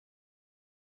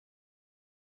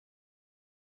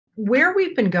where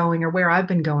we've been going, or where I've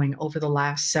been going over the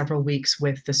last several weeks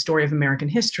with the story of American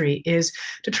history, is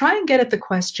to try and get at the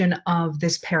question of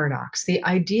this paradox, the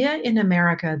idea in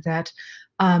America that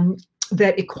um,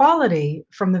 that equality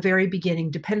from the very beginning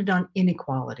depended on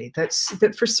inequality.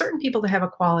 That for certain people to have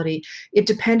equality, it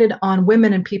depended on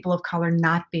women and people of color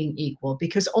not being equal,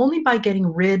 because only by getting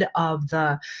rid of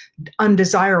the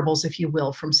undesirables, if you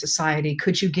will, from society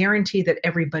could you guarantee that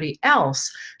everybody else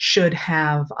should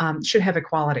have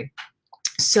equality.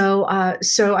 So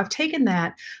I've taken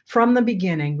that from the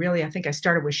beginning. Really, I think I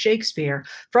started with Shakespeare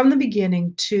from the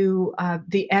beginning to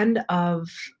the end of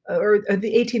or the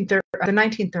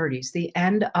 1930s, the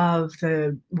end of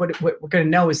what we're going to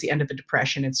know is the end of the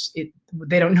Depression.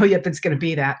 They don't know yet that it's going to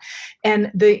be that,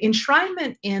 and the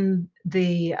enshrinement in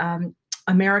the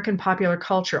American popular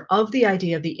culture of the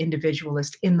idea of the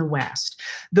individualist in the West,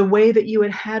 the way that you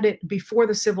had it before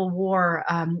the Civil War.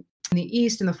 In the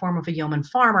East, in the form of a yeoman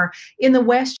farmer. In the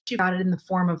West, you got it in the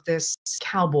form of this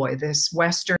cowboy, this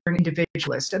Western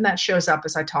individualist. And that shows up,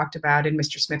 as I talked about, in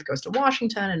Mr. Smith Goes to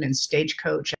Washington and in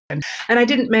Stagecoach. And I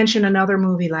didn't mention another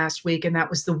movie last week, and that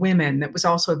was The Women. That was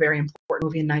also a very important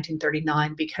movie in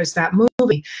 1939, because that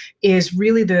movie is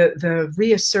really the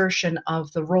reassertion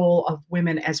of the role of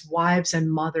women as wives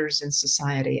and mothers in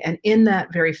society. And in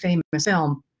that very famous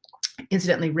film,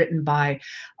 incidentally written by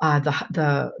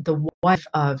the wife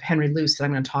of Henry Luce that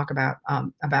I'm going to talk about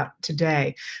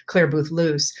today, Clare Boothe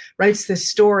Luce, writes this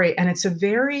story, and it's a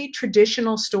very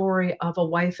traditional story of a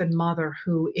wife and mother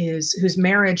whose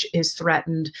marriage is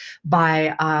threatened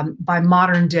by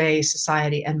modern day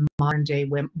society and modern day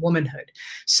womanhood.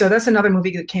 So that's another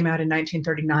movie that came out in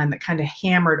 1939 that kind of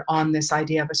hammered on this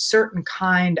idea of a certain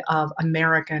kind of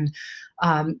American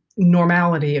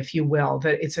normality, if you will,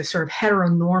 that it's a sort of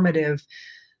heteronormative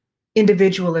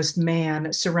individualist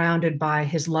man surrounded by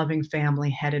his loving family,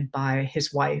 headed by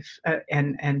his wife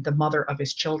and the mother of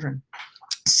his children.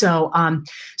 So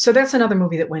that's another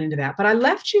movie that went into that. But I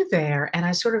left you there and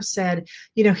I sort of said,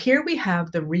 here we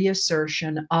have the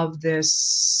reassertion of this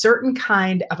certain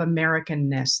kind of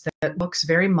Americanness that looks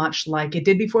very much like it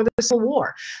did before the Civil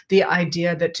War. The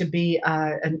idea that to be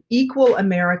an equal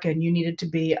American, you needed to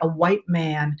be a white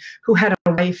man who had a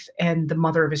wife and the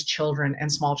mother of his children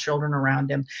and small children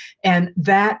around him. And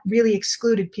that really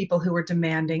excluded people who were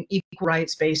demanding equal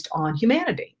rights based on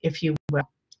humanity, if you will.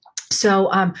 So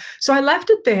I left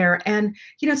it there, and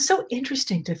it's so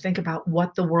interesting to think about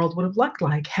what the world would have looked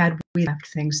like had we left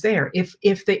things there. If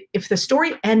the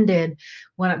story ended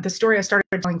when the story I started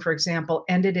telling, for example,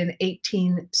 ended in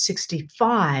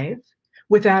 1865,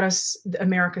 without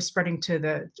America spreading to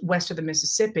the west of the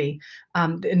Mississippi,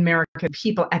 the American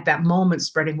people at that moment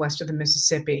spreading west of the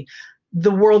Mississippi,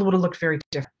 the world would have looked very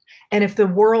different. And if the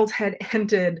world had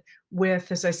ended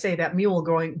with, as I say, that mule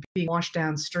being washed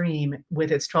downstream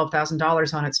with its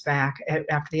 $12,000 on its back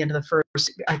after the end of the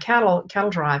first cattle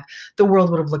drive, the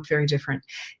world would have looked very different.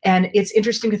 And it's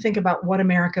interesting to think about what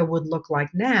America would look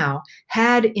like now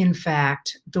had, in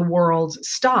fact, the world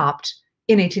stopped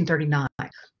in 1839.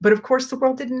 But of course, the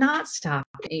world did not stop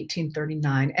in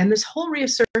 1839. And this whole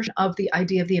reassertion of the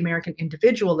idea of the American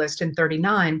individualist in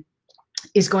 39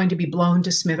 is going to be blown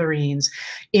to smithereens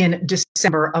in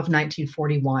December of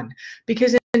 1941.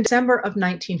 Because in December of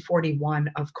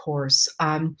 1941, of course,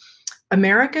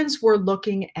 Americans were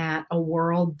looking at a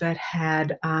world that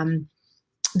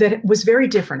was very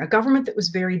different, a government that was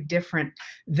very different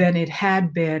than it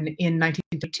had been in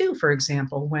 1932, for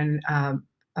example, when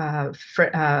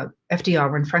FDR,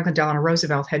 when Franklin Delano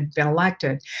Roosevelt had been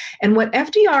elected. And what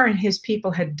FDR and his people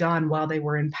had done while they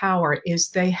were in power is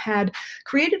they had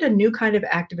created a new kind of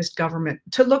activist government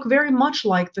to look very much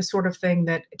like the sort of thing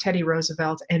that Teddy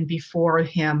Roosevelt and before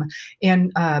him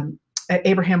and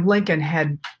Abraham Lincoln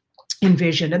had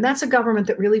envisioned. And that's a government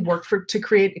that really worked to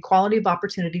create equality of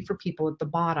opportunity for people at the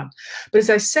bottom. But as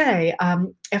I say,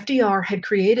 FDR had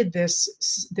created this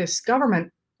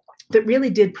government that really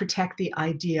did protect the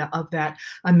idea of that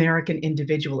American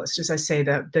individualist. As I say,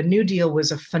 the New Deal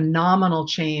was a phenomenal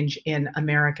change in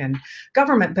American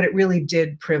government, but it really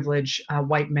did privilege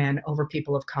white men over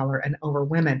people of color and over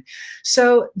women.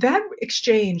 So that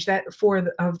exchange of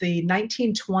the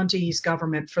 1920s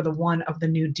government for the one of the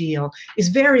New Deal is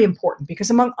very important, because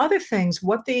among other things,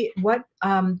 what the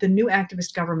new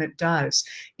activist government does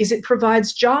is it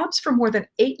provides jobs for more than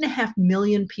 8.5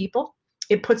 million people.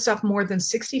 It puts up more than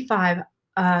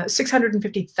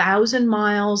 650,000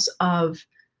 miles of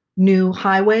new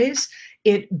highways.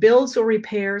 It builds or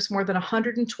repairs more than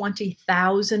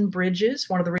 120,000 bridges.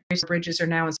 One of the reasons bridges are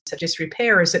now in such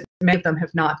disrepair is that many of them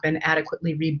have not been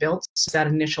adequately rebuilt since that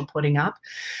initial putting up.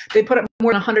 They put up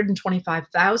more than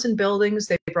 125,000 buildings.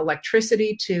 They brought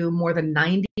electricity to more than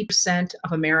 90%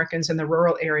 of Americans in the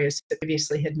rural areas that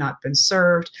previously had not been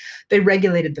served. They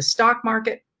regulated the stock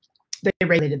market. They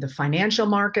regulated the financial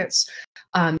markets.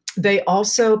 They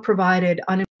also provided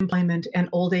unemployment and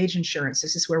old age insurance.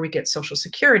 This is where we get Social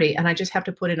Security. And I just have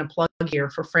to put in a plug here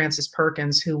for Frances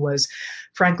Perkins, who was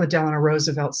Franklin Delano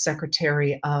Roosevelt's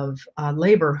Secretary of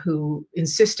Labor, who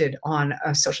insisted on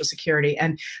Social Security.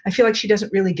 And I feel like she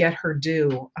doesn't really get her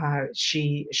due.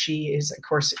 She is, of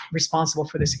course, responsible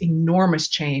for this enormous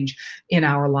change in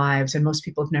our lives. And most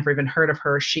people have never even heard of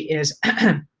her. She is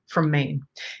from Maine.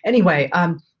 Anyway,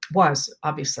 was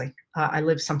obviously. I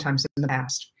lived sometimes in the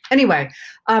past. Anyway,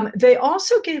 they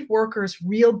also gave workers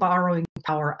real borrowing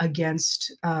power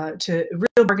against, to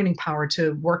real bargaining power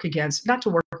to work against, not to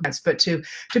work against, but to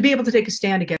be able to take a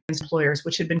stand against employers,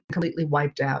 which had been completely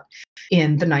wiped out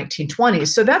in the 1920s.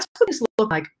 So that's what these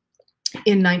look like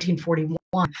in 1941.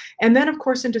 And then, of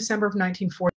course, in December of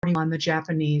 1941, the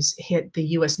Japanese hit the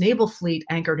U.S. naval fleet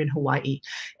anchored in Hawaii.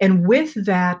 And with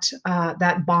that,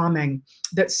 that bombing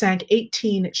that sank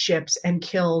 18 ships and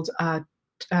killed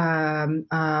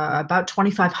about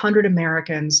 2,500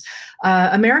 Americans,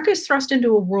 America is thrust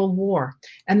into a world war.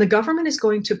 And the government is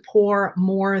going to pour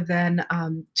more than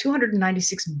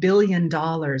 $296 billion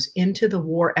into the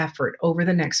war effort over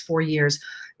the next 4 years.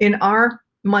 In our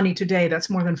money today, that's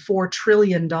more than $4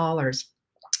 trillion.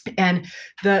 And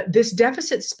this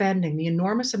deficit spending, the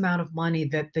enormous amount of money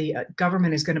that the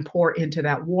government is going to pour into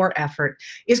that war effort,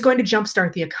 is going to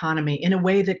jumpstart the economy in a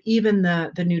way that even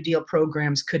the New Deal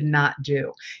programs could not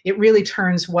do. It really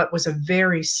turns what was a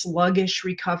very sluggish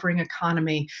recovering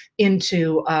economy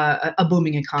into a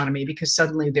booming economy, because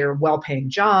suddenly there are well-paying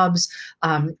jobs.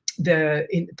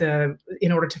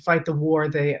 In order to fight the war,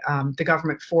 the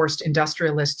government forced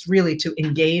industrialists really to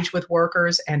engage with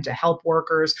workers and to help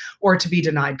workers, or to be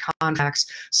denied contracts.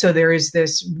 So there is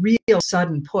this real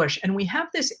sudden push, and we have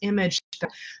this image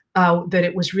that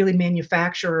it was really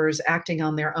manufacturers acting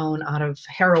on their own out of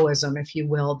heroism, if you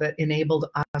will, that enabled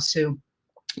us to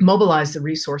mobilize the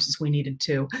resources we needed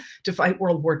to fight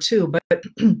World War II. But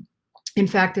in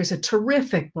fact, there's a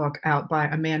terrific book out by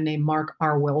a man named Mark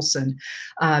R. Wilson,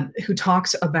 who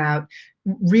talks about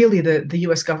really the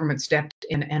U.S. government stepped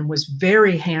in and was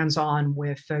very hands-on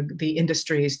with the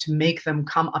industries to make them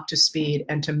come up to speed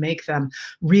and to make them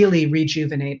really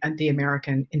rejuvenate the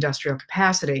American industrial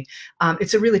capacity.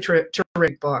 It's a really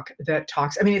terrific book that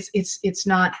talks. I mean, it's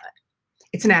not.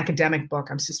 It's an academic book.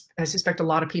 I suspect a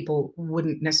lot of people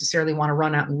wouldn't necessarily want to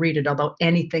run out and read it, although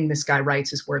anything this guy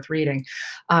writes is worth reading.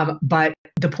 But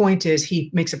the point is, he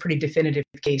makes a pretty definitive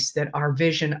case that our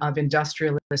vision of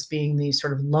industrialists being these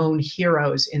sort of lone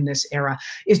heroes in this era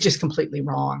is just completely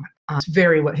wrong.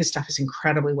 His stuff is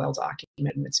incredibly well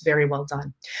documented, and it's very well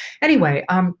done. Anyway,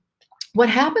 what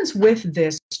happens with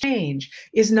this change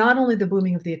is not only the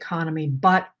booming of the economy,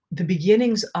 but the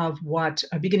beginnings of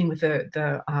beginning with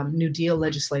the New Deal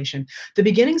legislation, the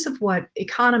beginnings of what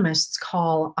economists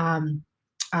call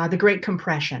the Great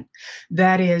Compression.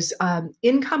 That is,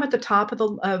 income at the top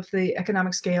of the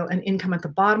economic scale and income at the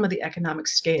bottom of the economic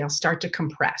scale start to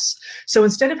compress. So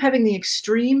instead of having the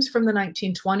extremes from the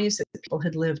 1920s that people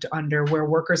had lived under, where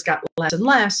workers got less and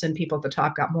less and people at the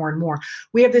top got more and more,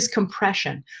 we have this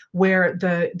compression where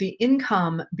the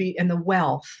income and the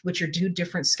wealth, which are two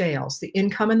different scales, the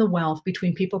income and the wealth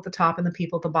between people at the top and the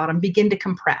people at the bottom begin to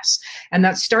compress. And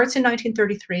that starts in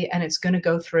 1933, and it's going to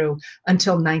go through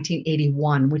until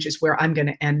 1981. Which is where I'm going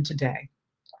to end today.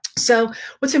 So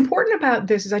what's important about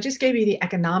this is I just gave you the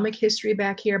economic history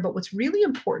back here, but what's really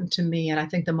important to me, and I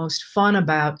think the most fun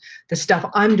about the stuff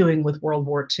I'm doing with World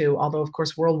War II, although of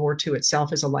course World War II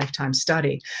itself is a lifetime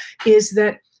study, is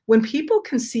that when people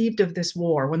conceived of this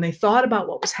war, when they thought about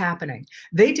what was happening,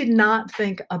 they did not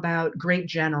think about great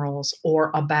generals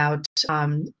or about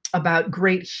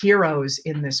great heroes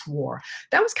in this war.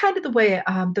 That was kind of the way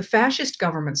the fascist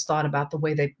governments thought about the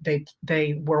way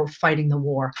they were fighting the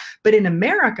war. But in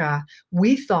America,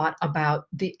 we thought about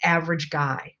the average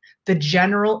guy, the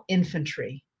general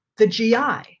infantry, the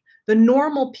GI, the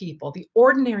normal people, the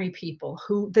ordinary people,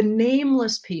 the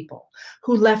nameless people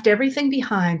who left everything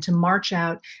behind to march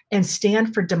out and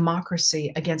stand for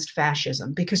democracy against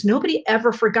fascism, because nobody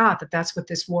ever forgot that that's what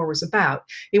this war was about.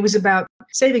 It was about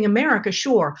saving America,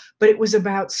 sure, but it was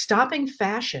about stopping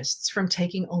fascists from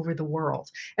taking over the world.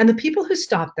 And the people who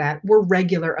stopped that were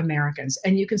regular Americans.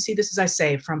 And you can see this, as I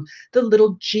say, from the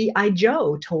little G.I.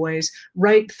 Joe toys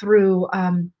right through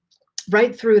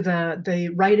right through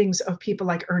the writings of people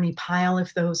like Ernie Pyle,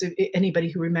 if anybody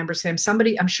who remembers him.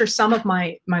 I'm sure some of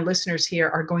my listeners here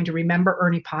are going to remember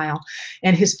Ernie Pyle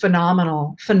and his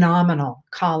phenomenal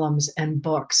columns and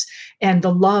books, and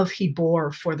the love he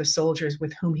bore for the soldiers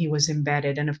with whom he was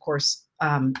embedded. And of course,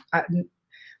 I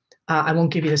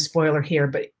won't give you the spoiler here,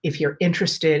 but if you're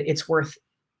interested, it's worth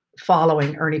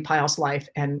following Ernie Pyle's life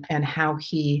and how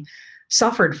he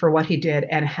suffered for what he did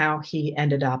and how he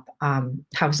ended up,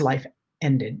 how his life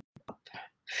ended.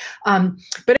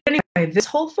 But anyway, this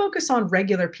whole focus on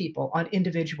regular people, on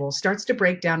individuals, starts to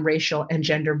break down racial and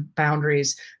gender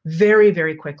boundaries very,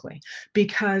 very quickly,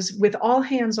 because with all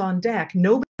hands on deck,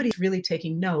 nobody's really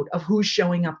taking note of who's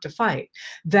showing up to fight.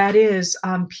 That is,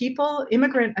 people,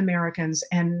 immigrant Americans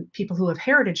and people who have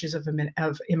heritages of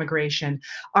immigration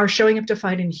are showing up to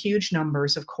fight in huge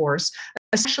numbers, of course,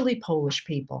 especially Polish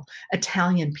people,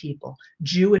 Italian people,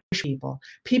 Jewish people,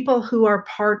 people who are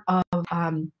part of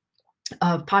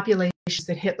populations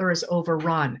that Hitler has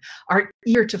overrun, are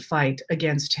eager to fight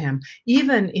against him.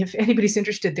 Even if anybody's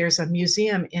interested, there's a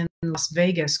museum in Las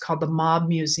Vegas called the Mob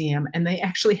Museum, and they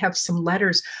actually have some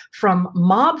letters from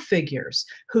mob figures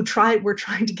who were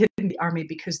trying to get in the army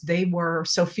because they were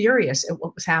so furious at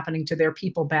what was happening to their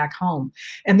people back home.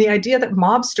 And the idea that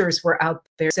mobsters were out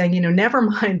there saying, never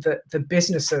mind the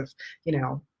business of,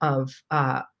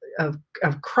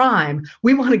 of crime,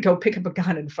 we want to go pick up a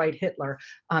gun and fight Hitler.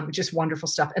 Just wonderful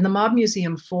stuff. And the Mob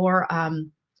Museum for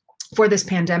this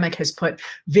pandemic has put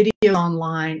videos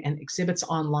online and exhibits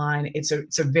online. It's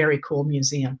a very cool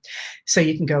museum, so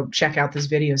you can go check out those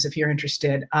videos if you're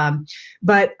interested.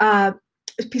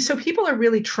 So people are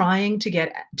really trying to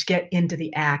get into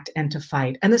the act and to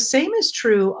fight. And the same is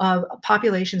true of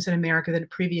populations in America that have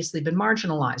previously been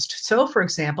marginalized. So, for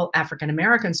example, African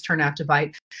Americans turn out to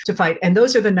fight, and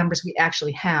those are the numbers we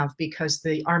actually have because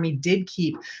the Army did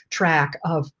keep track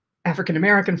of African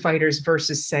American fighters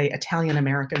versus, say, Italian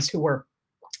Americans who were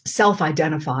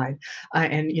self-identified,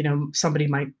 and somebody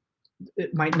might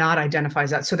not identify as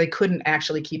that. So they couldn't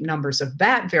actually keep numbers of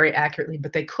that very accurately,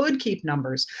 but they could keep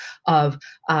numbers of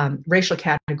racial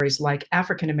categories like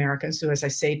African Americans, who, as I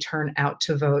say, turn out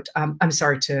to vote.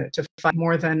 To fight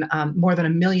more than a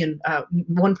million,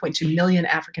 1.2 million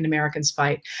African Americans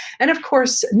fight, and of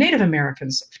course Native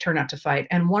Americans turn out to fight.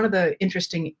 And one of the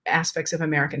interesting aspects of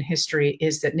American history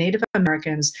is that Native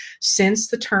Americans, since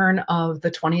the turn of the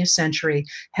 20th century,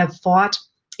 have fought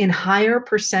in higher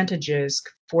percentages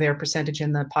for their percentage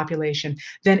in the population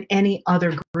than any other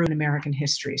group in American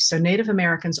history. So Native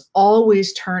Americans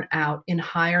always turn out in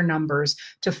higher numbers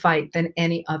to fight than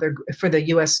any other for the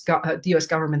U.S.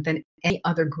 government than any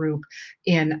other group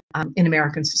in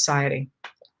American society.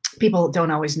 People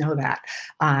don't always know that,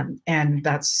 and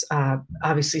that's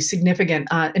obviously significant,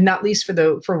 and not least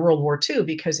for World War II,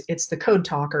 because it's the code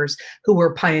talkers who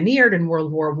were pioneered in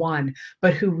World War I,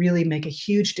 but who really make a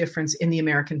huge difference in the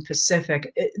American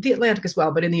Pacific, the Atlantic as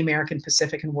well, but in the American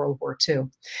Pacific in World War II.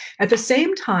 At the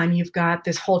same time, you've got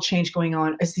this whole change going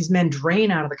on as these men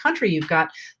drain out of the country. You've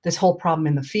got this whole problem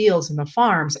in the fields and the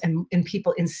farms, and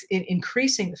people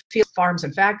increasing the field, farms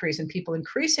and factories, and people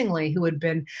increasingly who had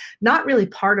been not really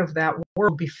part of that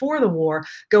world before the war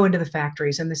go into the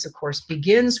factories. And this, of course,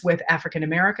 begins with African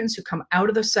Americans who come out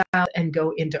of the South and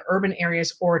go into urban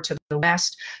areas or to the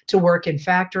West to work in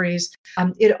factories.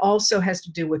 It also has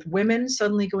to do with women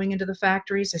suddenly going into the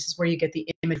factories. This is where you get the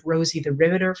image Rosie the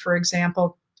Riveter, for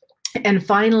example. And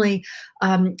finally,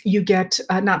 you get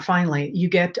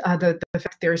the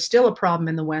fact there is still a problem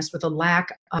in the West with a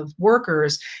lack of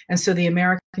workers. And so the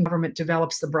American government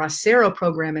develops the Bracero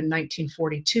program in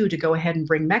 1942 to go ahead and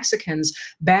bring Mexicans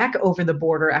back over the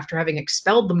border after having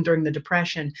expelled them during the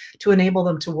Depression, to enable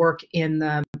them to work in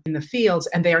the fields.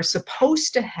 And they are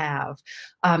supposed to have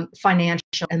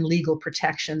financial and legal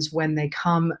protections when they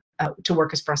come to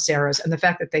work as braceros. And the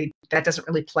fact that that doesn't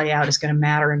really play out is going to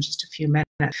matter in just a few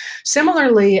minutes.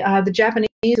 Similarly, the Japanese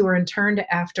who were interned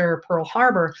after Pearl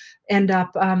Harbor end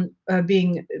up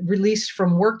being released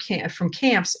from from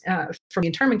the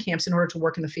internment camps in order to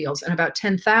work in the fields. And about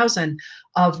 10,000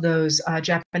 of those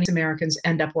Japanese Americans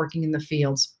end up working in the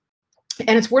fields.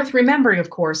 And it's worth remembering, of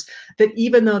course, that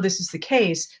even though this is the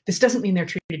case, this doesn't mean they're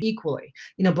treated equally.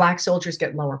 Black soldiers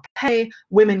get lower pay,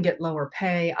 women get lower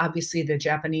pay. Obviously, the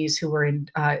Japanese who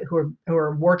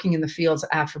are working in the fields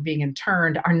after being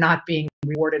interned are not being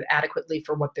rewarded adequately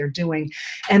for what they're doing.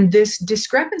 And this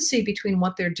discrepancy between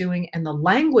what they're doing and the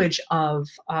language of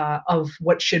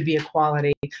what should be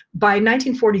equality by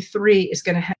 1943 is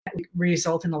going to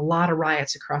result in a lot of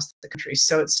riots across the country.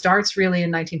 So it starts really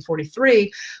in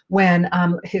 1943 when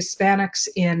Hispanics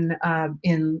in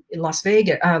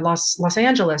Los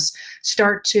Angeles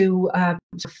start to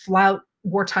flout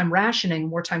wartime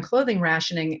rationing, wartime clothing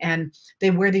rationing, and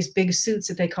they wear these big suits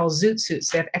that they call zoot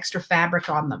suits. They have extra fabric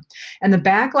on them. And the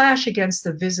backlash against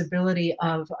the visibility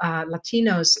of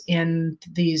Latinos in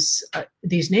these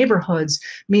neighborhoods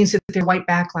means that there's white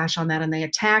backlash on that, and they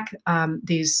attack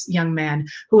these young men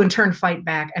who in turn fight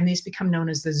back, and these become known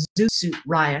as the zoot suit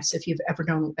riots, if you've ever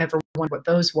wondered what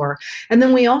those were. And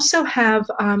then we also have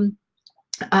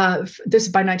this is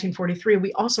by 1943,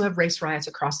 we also have race riots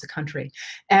across the country.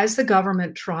 As the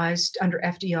government under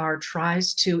FDR,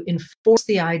 tries to enforce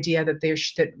the idea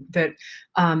that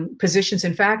positions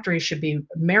in factories should be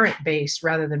merit-based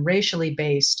rather than racially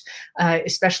based,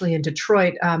 especially in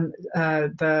Detroit,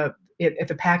 at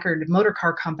the Packard Motor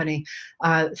Car Company,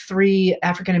 3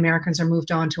 African Americans are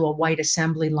moved on to a white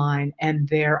assembly line, and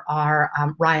there are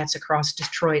riots across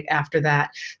Detroit after that.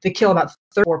 They kill about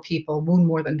 34 people, wound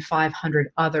more than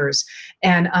 500 others,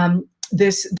 and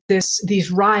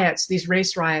these riots, these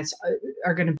race riots,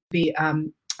 are going to be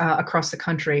across the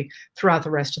country throughout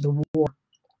the rest of the war.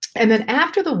 And then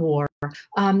after the war,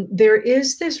 there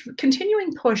is this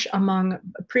continuing push among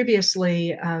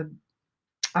previously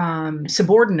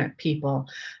subordinate people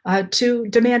to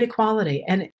demand equality.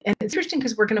 And it's interesting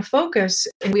because we're going to focus,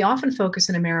 and we often focus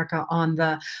in America, on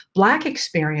the Black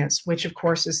experience, which of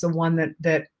course is the one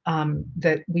that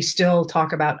we still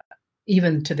talk about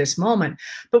even to this moment.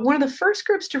 But one of the first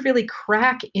groups to really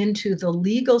crack into the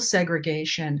legal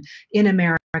segregation in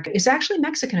America is actually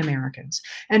Mexican Americans.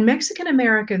 And Mexican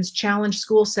Americans challenged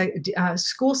school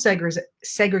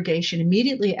segregation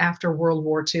immediately after World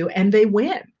War II, and they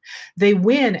win. They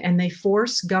win, and they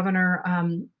force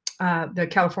the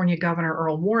California governor,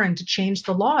 Earl Warren, to change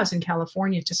the laws in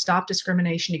California to stop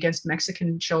discrimination against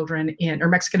Mexican children or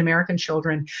Mexican American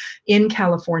children in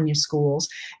California schools.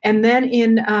 And then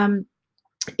in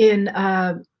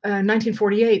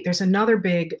 1948, there's another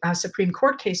big Supreme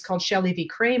Court case called Shelley v.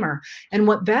 Kramer. And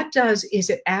what that does is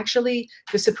the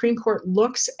Supreme Court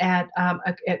looks at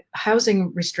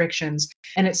housing restrictions,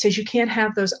 and it says you can't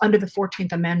have those under the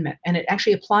 14th Amendment. And it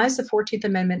actually applies the 14th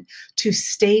Amendment to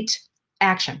state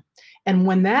action. And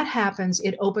when that happens,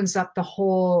 it opens up the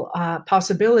whole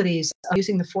possibilities of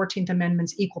using the 14th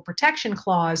Amendment's Equal Protection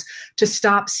Clause to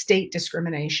stop state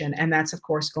discrimination. And that's, of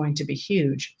course, going to be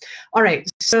huge. All right.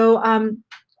 So by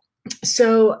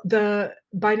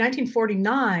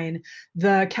 1949,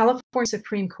 the California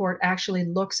Supreme Court actually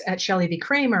looks at Shelley v.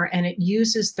 Kramer, and it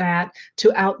uses that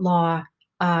to outlaw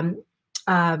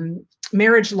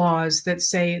marriage laws that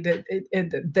say that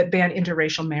ban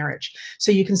interracial marriage. So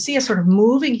you can see us sort of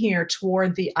moving here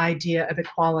toward the idea of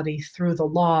equality through the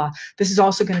law. This is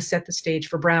also going to set the stage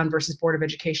for Brown versus Board of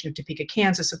Education of Topeka,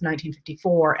 Kansas of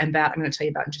 1954, and that I'm going to tell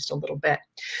you about in just a little bit.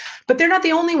 But they're not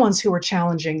the only ones who are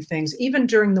challenging things. Even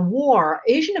during the war,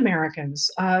 Asian Americans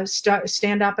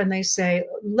stand up and they say,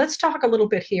 let's talk a little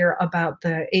bit here about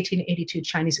the 1882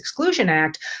 Chinese Exclusion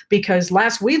Act, because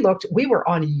last we looked, we were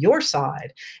on your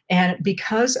side. And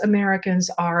because Americans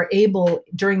are able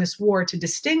during this war to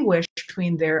distinguish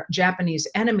between their Japanese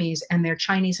enemies and their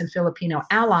Chinese and Filipino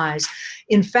allies,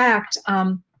 in fact,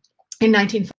 in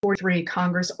 1943,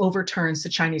 Congress overturns the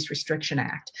Chinese Restriction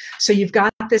Act. So you've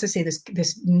got this, I say,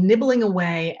 this nibbling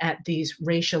away at these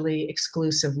racially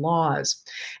exclusive laws.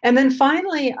 And then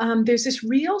finally, there's this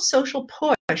real social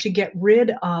push to get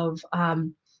rid of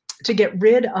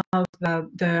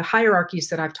the hierarchies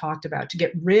that I've talked about, to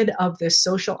get rid of this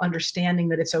social understanding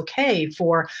that it's okay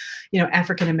for,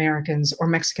 African Americans or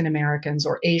Mexican Americans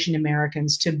or Asian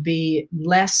Americans to be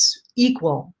less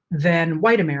equal than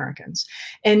white Americans.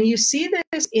 And you see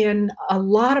this in a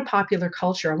lot of popular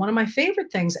culture. And one of my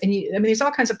favorite things, there's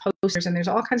all kinds of posters and there's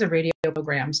all kinds of radio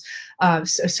programs.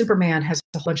 Superman has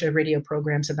a bunch of radio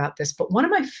programs about this. But one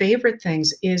of my favorite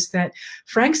things is that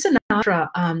Frank Sinatra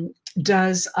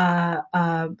does a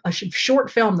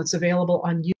short film that's available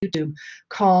on YouTube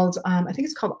called, I think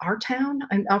it's called Our Town.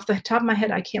 And off the top of my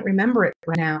head, I can't remember it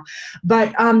right now.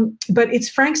 But it's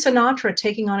Frank Sinatra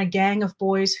taking on a gang of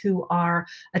boys who are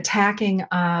attacking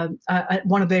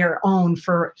one of their own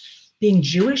for being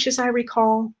Jewish, as I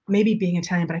recall, maybe being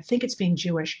Italian, but I think it's being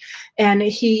Jewish. And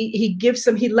he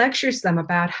lectures them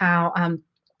about how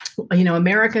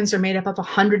Americans are made up of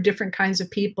 100 different kinds of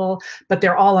people, but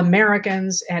they're all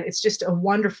Americans. And it's just a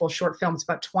wonderful short film. It's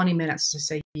about 20 minutes to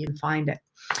say you can find it.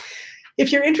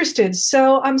 if you're interested.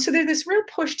 So there's this real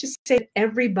push to say that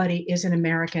everybody is an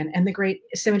American. And the great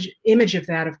image of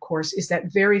that, of course, is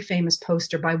that very famous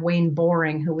poster by Wayne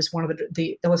Boring, who was one of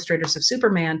the illustrators of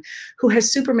Superman, who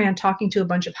has Superman talking to a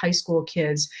bunch of high school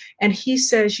kids. And he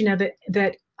says,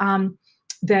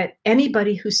 that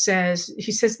anybody who says,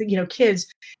 he says that, kids,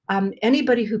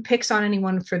 anybody who picks on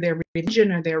anyone for their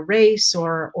religion or their race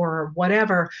or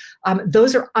whatever,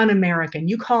 those are un-American.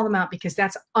 You call them out because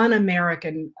that's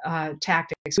un-American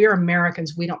tactics. We are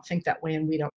Americans. We don't think that way, and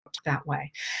we don't talk that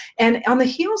way. And on the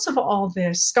heels of all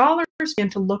this, scholars begin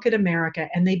to look at America,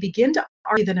 and they begin to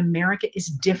argue that America is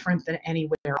different than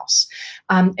anywhere else.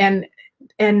 And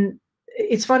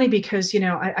it's funny because,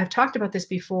 I've talked about this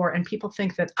before, and people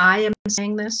think that I am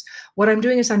saying this. What I'm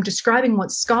doing is I'm describing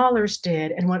what scholars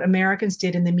did and what Americans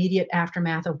did in the immediate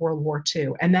aftermath of World War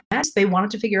II. And that's, they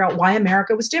wanted to figure out why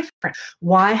America was different.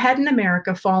 Why hadn't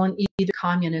America fallen either to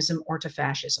communism or to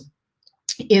fascism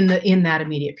in that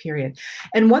immediate period?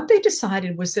 And what they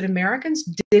decided was that Americans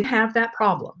did have that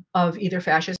problem of either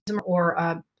fascism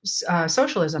or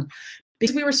socialism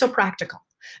because we were so practical.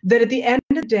 That at the end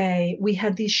of the day, we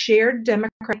had these shared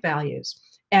democratic values,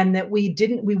 and that we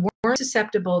weren't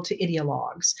susceptible to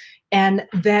ideologues, and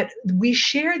that we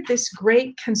shared this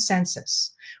great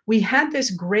consensus. We had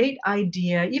this great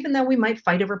idea, even though we might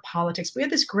fight over politics, we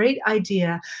had this great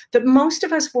idea that most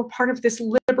of us were part of this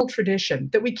liberal tradition,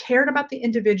 that we cared about the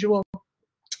individual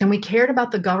and we cared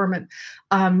about the government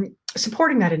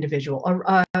supporting that individual,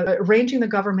 arranging the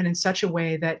government in such a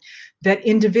way that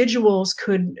individuals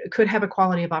could have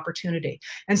equality of opportunity.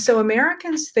 And so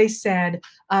Americans, they said,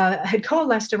 had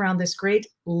coalesced around this great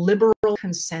liberal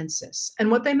consensus. And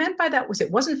what they meant by that was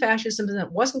it wasn't fascism and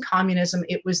it wasn't communism.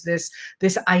 It was this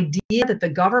idea that the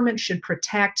government should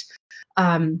protect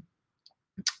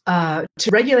to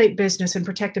regulate business and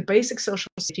protect a basic social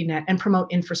safety net and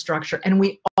promote infrastructure. And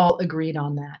we all agreed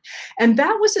on that. And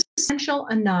that was essential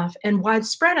enough and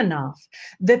widespread enough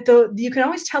that you can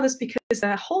always tell this because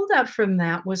the holdout from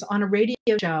that was on a radio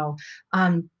show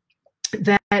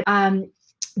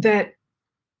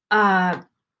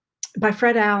by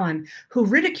Fred Allen, who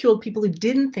ridiculed people who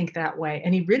didn't think that way.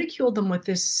 And he ridiculed them with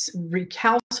this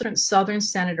recalcitrant Southern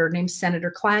senator named Senator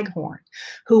Claghorn,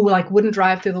 who wouldn't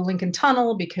drive through the Lincoln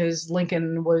Tunnel because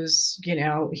Lincoln was,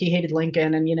 he hated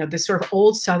Lincoln, and, this sort of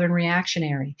old Southern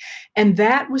reactionary. And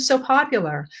that was so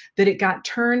popular that it got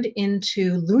turned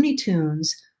into Looney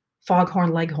Tunes,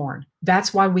 Foghorn Leghorn.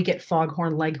 That's why we get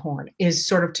Foghorn Leghorn, is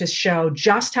sort of to show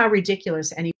just how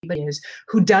ridiculous anybody is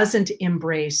who doesn't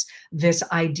embrace this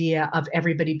idea of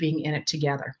everybody being in it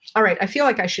together. All right, I feel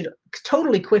like I should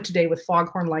totally quit today with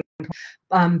Foghorn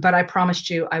Leghorn, but I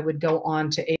promised you I would go on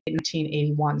to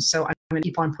 1981, so I'm going to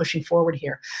keep on pushing forward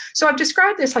here. So I've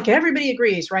described this like everybody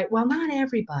agrees, right? Well, not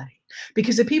everybody,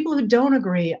 because the people who don't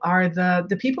agree are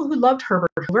the people who loved Herbert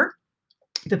Hoover,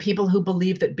 the people who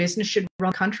believe that business should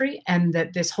run the country and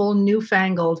that this whole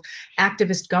newfangled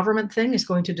activist government thing is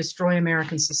going to destroy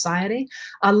American society.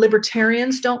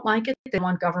 Libertarians don't like it. They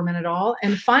want government at all.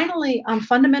 And finally,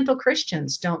 fundamental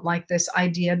Christians don't like this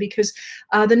idea because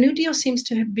the New Deal seems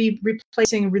to be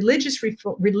replacing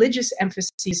religious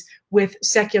emphases with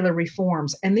secular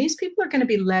reforms. And these people are going to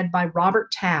be led by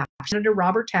Robert Taft, Senator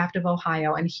Robert Taft of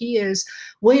Ohio, and he is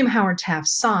William Howard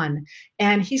Taft's son.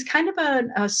 And he's kind of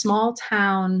a small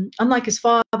town, unlike his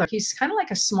father, he's kind of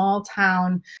like a small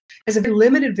town, has a very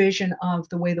limited vision of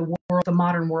the way the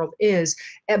modern world is,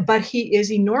 but he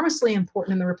is enormously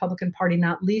important in the Republican Party,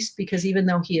 not least because even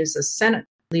though he is a Senate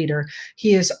leader,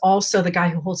 he is also the guy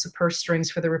who holds the purse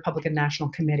strings for the Republican National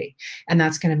Committee, and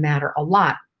that's going to matter a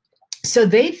lot. So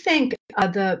they think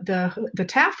the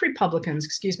Taft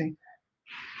Republicans,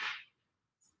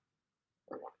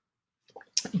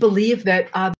 believe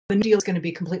that the New Deal is going to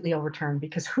be completely overturned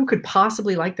because who could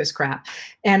possibly like this crap?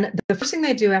 And the first thing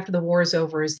they do after the war is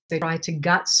over is they try to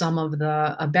gut some of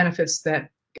the benefits that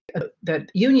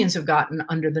unions have gotten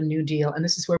under the New Deal. And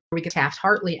this is where we get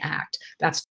Taft-Hartley Act.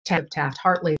 That's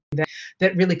Taft-Hartley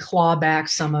that really claw back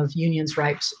some of unions'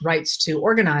 rights to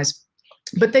organize.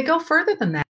 But they go further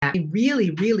than that. They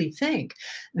really, really think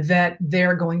that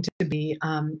they're going to be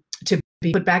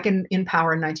put back in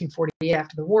power in 1948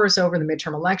 after the war is over, the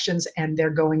midterm elections, and they're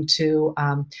going to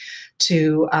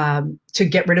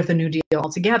get rid of the New Deal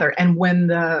altogether. And when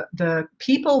the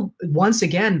people once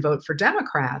again vote for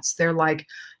Democrats, they're like,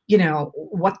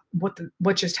 what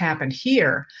just happened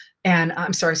here? And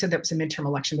I'm sorry, I said that was a midterm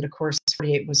election, but of course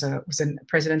 48 was a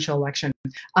presidential election.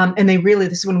 And they really,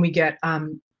 this is when we get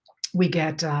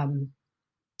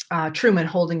Truman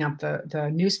holding up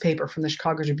the newspaper from the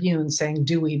Chicago Tribune saying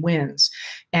Dewey wins.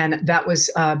 And that was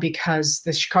because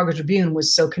the Chicago Tribune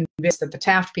was so convinced that the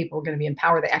Taft people were going to be in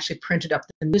power, they actually printed up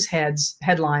the news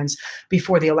headlines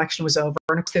before the election was over.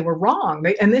 And they were wrong.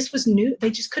 And this was new.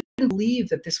 They just couldn't believe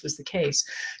that this was the case.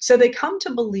 So they come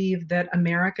to believe that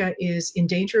America is in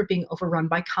danger of being overrun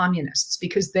by communists,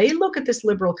 because they look at this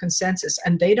liberal consensus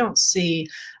and they don't see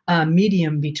a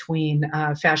medium between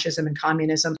fascism and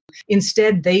communism.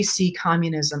 Instead, they see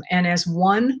communism. And as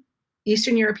one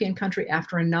Eastern European country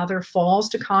after another falls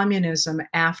to communism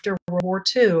after World War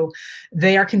II,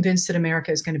 they are convinced that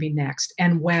America is going to be next.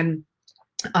 And when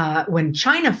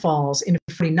China falls in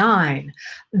 1949,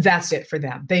 that's it for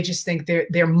them. They just think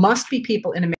there must be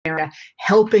people in America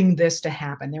helping this to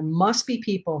happen. There must be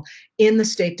people in the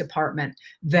State Department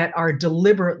that are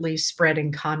deliberately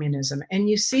spreading communism. And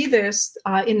you see this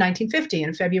in 1950,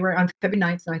 on February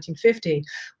 9th, 1950,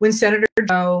 when Senator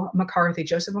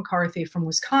Joseph McCarthy from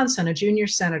Wisconsin, a junior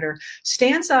senator,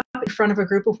 stands up in front of a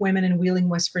group of women in Wheeling,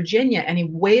 West Virginia, and he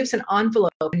waves an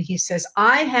envelope and he says,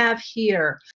 "I have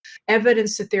here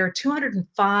evidence that there are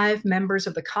 205 members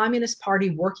of the Communist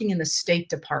Party working in the State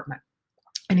Department."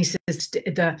 And he says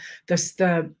the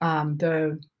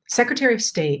Secretary of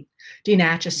State, Dean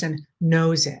Acheson,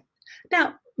 knows it.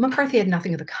 Now, McCarthy had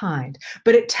nothing of the kind,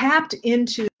 but it tapped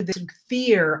into this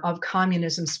fear of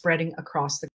communism spreading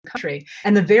across the country.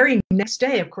 And the very next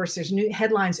day, of course, there's new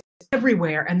headlines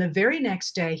everywhere. And the very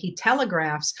next day, he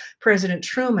telegraphs President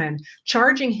Truman,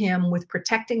 charging him with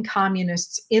protecting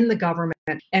communists in the government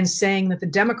and saying that the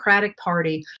Democratic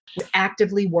Party was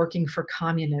actively working for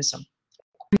communism.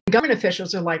 And the government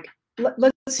officials are like,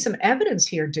 let's see some evidence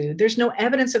here, dude. There's no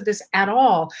evidence of this at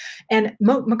all. And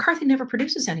McCarthy never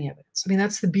produces any evidence. I mean,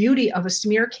 that's the beauty of a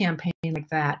smear campaign like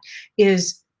that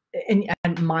is, and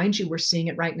mind you, we're seeing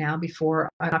it right now before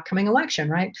an upcoming election,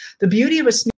 right? The beauty of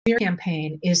a smear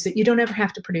campaign is that you don't ever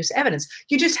have to produce evidence.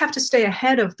 You just have to stay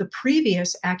ahead of the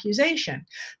previous accusation,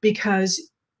 because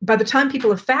by the time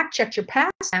people have fact-checked your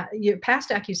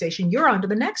past accusation, you're on to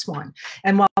the next one.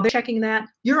 And while they're checking that,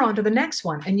 you're on to the next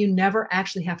one. And you never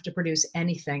actually have to produce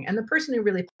anything. And the person who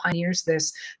really pioneers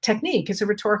this technique, it's a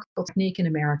rhetorical technique in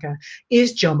America,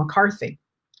 is Joe McCarthy.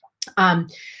 You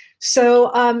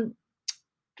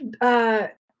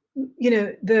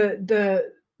know, the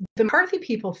McCarthy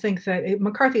people think that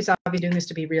McCarthy's obviously doing this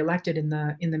to be reelected in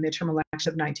the midterm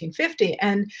election of 1950.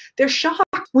 And they're shocked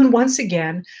when once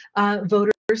again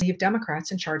voters leave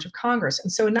Democrats in charge of Congress. And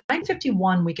so in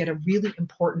 1951, we get a really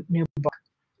important new book.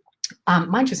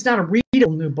 Mind you, it's not a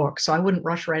readable new book, so I wouldn't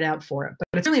rush right out for it,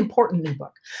 but it's a really important new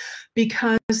book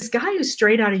because this guy who's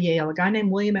straight out of Yale, a guy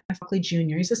named William F. Buckley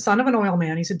Jr., he's the son of an oil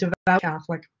man, he's a devout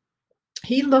Catholic.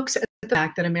 He looks at the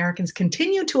fact that Americans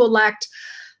continue to elect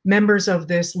members of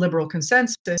this liberal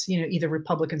consensus, you know, either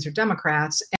Republicans or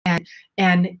Democrats,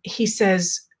 and he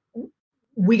says,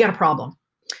 we got a problem.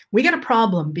 We got a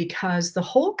problem because the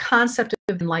whole concept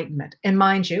of enlightenment, and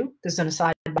mind you, this is an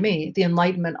aside by me, the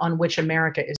enlightenment on which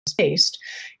America is based,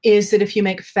 is that if you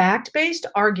make fact-based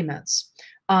arguments,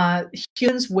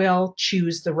 humans will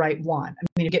choose the right one. I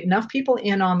mean, you get enough people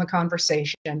in on the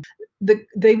conversation,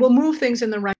 they will move things in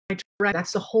the right direction.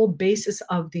 That's the whole basis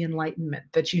of the Enlightenment,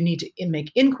 that you need to make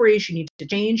inquiries, you need to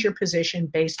change your position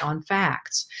based on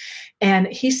facts. And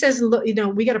he says, look, you know,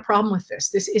 we got a problem with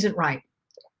this. This isn't right.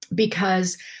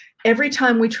 Because every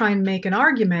time we try and make an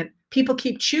argument, people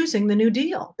keep choosing the New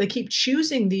Deal. They keep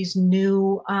choosing these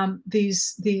new,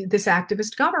 this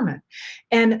activist government.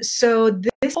 And so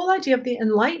this whole idea of the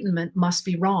Enlightenment must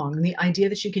be wrong, and the idea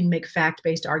that you can make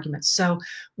fact-based arguments. So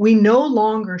we no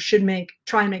longer should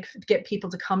get people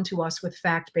to come to us with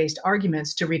fact-based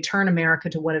arguments to return America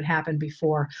to what had happened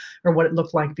before, or what it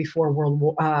looked like before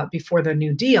before the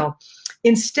New Deal.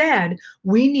 Instead,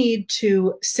 we need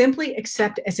to simply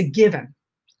accept as a given,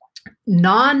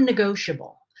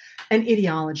 non-negotiable, an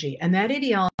ideology. And that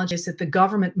ideology is that the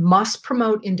government must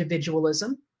promote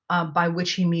individualism, by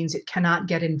which he means it cannot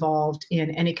get involved in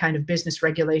any kind of business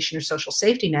regulation or social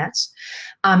safety nets,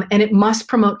 and it must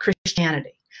promote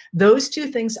Christianity. Those two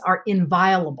things are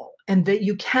inviolable, and that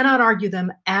you cannot argue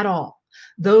them at all.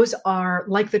 Those are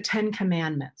like the Ten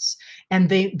Commandments, and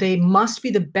they must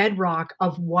be the bedrock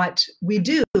of what we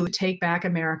do to take back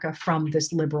America from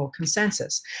this liberal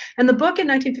consensus. And the book in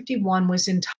 1951 was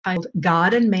entitled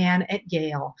God and Man at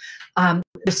Yale,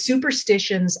 The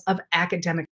Superstitions of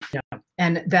Academic Freedom,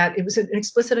 and that it was an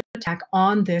explicit attack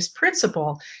on this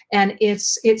principle, and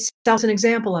it's an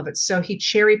example of it. So he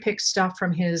cherry-picked stuff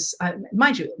from his,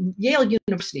 mind you, Yale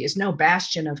University is no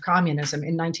bastion of communism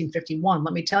in 1951,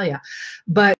 let me tell you,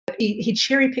 but he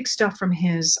cherry-picked stuff from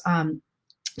his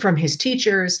from his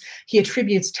teachers. He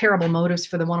attributes terrible motives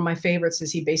for them. One of my favorites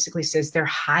is he basically says they're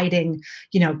hiding,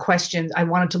 questions. I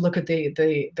wanted to look at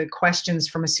the questions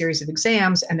from a series of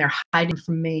exams, and they're hiding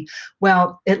from me.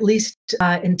 Well, at least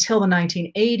until the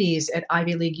 1980s at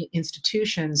Ivy League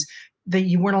institutions, that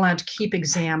you weren't allowed to keep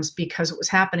exams, because what was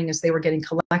happening is they were getting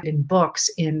collected in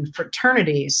books in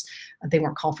fraternities. They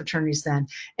weren't called fraternities then.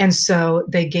 And so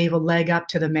they gave a leg up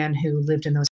to the men who lived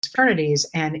in those fraternities,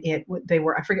 and they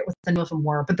were, I forget what the name of them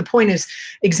were, but the point is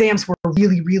exams were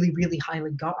really, really, really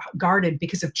highly guarded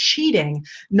because of cheating,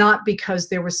 not because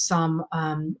there was some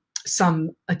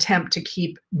attempt to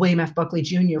keep William F. Buckley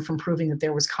Jr. from proving that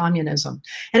there was communism.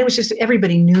 And it was just,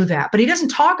 everybody knew that. But he doesn't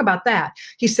talk about that.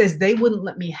 He says, they wouldn't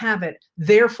let me have it,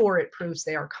 therefore it proves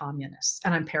they are communists.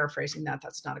 And I'm paraphrasing that.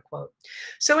 That's not a quote.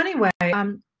 So anyway,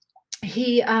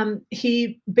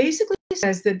 he basically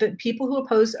says that the people who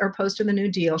are opposed to the New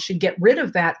Deal should get rid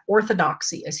of that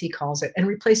orthodoxy, as he calls it, and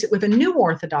replace it with a new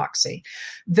orthodoxy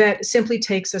that simply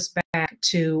takes us back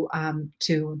to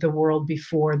the world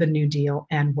before the New Deal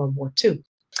and World War II.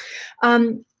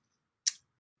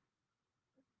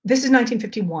 This is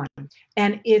 1951,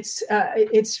 and it's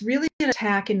really an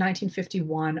attack in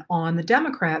 1951 on the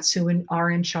Democrats who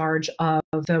are in charge of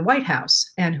the White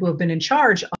House and who have been in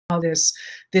charge of this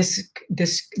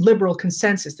liberal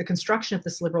consensus, the construction of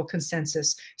this liberal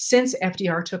consensus since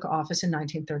FDR took office in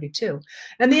 1932.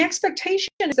 And the expectation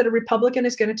is that a Republican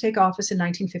is going to take office in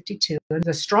 1952, and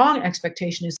the strong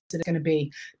expectation is that it's going to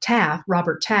be Taft,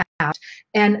 Robert Taft,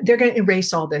 and they're going to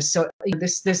erase all this. So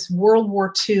this World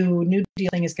War II New Deal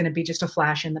thing is going to be just a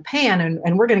flash in the pan,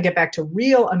 and we're going to get back to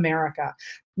real America,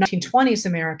 1920s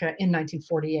America in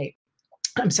 1948.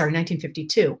 I'm sorry,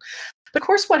 1952. But of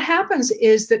course, what happens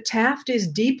is that Taft is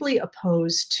deeply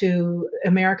opposed to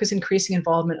America's increasing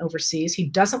involvement overseas. He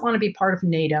doesn't want to be part of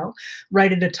NATO,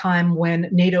 right at a time when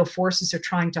NATO forces are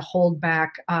trying to hold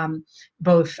back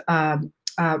both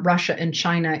Russia and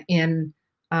China in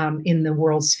the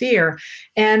world sphere.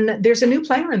 And there's a new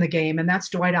player in the game, and that's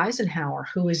Dwight Eisenhower,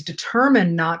 who is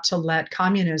determined not to let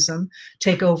communism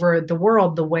take over the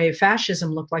world the way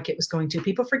fascism looked like it was going to.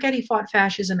 People forget he fought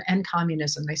fascism and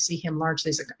communism. They see him largely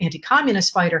as an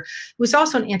anti-communist fighter, who was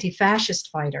also an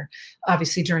anti-fascist fighter,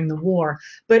 obviously during the war.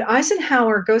 But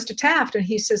Eisenhower goes to Taft and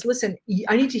he says, listen,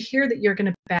 I need to hear that you're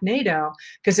going to back NATO,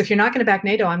 because if you're not going to back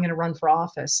NATO, I'm going to run for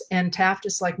office. And Taft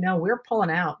is like, no, we're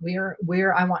pulling out.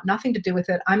 I want nothing to do with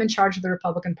it. I'm in charge of the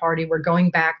Republican Party. We're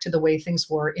going back to the way things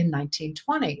were in the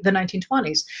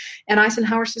 1920s. And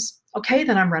Eisenhower says, okay,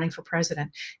 then I'm running for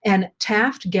president. And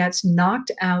Taft gets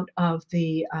knocked out of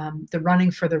the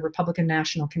running for the Republican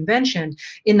National Convention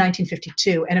in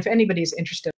 1952. And if anybody's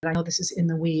interested, I know this is in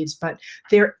the weeds, but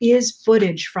there is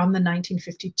footage from the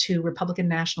 1952 Republican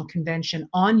National Convention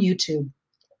on YouTube.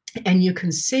 And you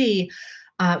can see,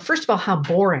 first of all, how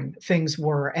boring things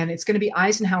were. And it's going to be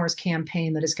Eisenhower's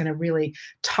campaign that is going to really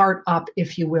tart up,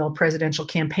 if you will, presidential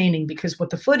campaigning, because what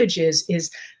the footage is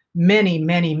many,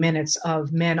 many minutes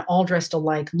of men all dressed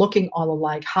alike, looking all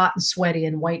alike, hot and sweaty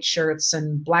in white shirts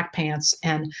and black pants.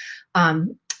 And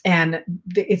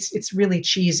it's really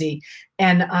cheesy.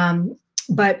 And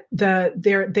but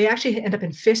they actually end up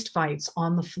in fist fights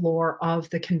on the floor of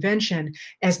the convention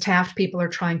as Taft people are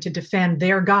trying to defend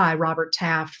their guy, Robert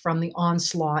Taft, from the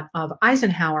onslaught of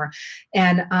Eisenhower.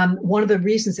 And one of the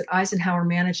reasons that Eisenhower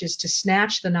manages to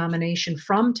snatch the nomination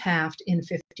from Taft in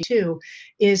 52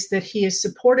 is that he is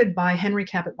supported by Henry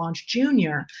Cabot Lodge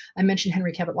Jr. I mentioned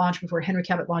Henry Cabot Lodge before, Henry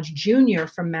Cabot Lodge Jr.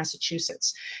 from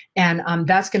Massachusetts. And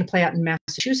that's going to play out in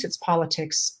Massachusetts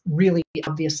politics really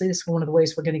obviously. This is one of the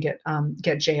ways we're going to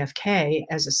get JFK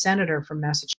as a senator from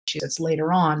Massachusetts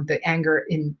later on, the anger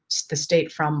in the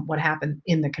state from what happened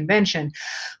in the convention.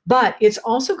 But it's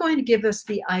also going to give us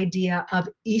the idea of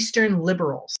Eastern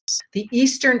liberals, the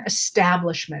Eastern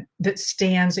establishment that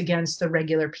stands against the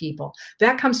regular people.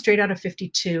 That comes straight out of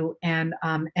 52 and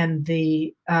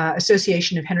the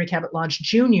association of Henry Cabot Lodge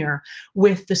Jr.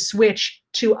 with the switch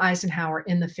to Eisenhower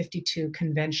in the 52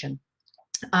 convention.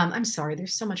 I'm sorry,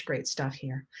 there's so much great stuff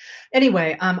here.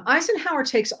 Anyway, Eisenhower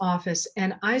takes office,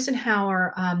 and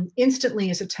Eisenhower instantly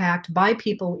is attacked by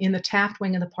people in the Taft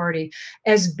wing of the party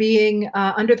as being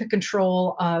under the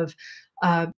control of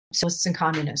socialists and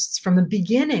communists. From the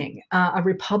beginning, a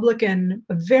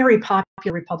very popular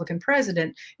Republican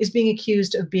president is being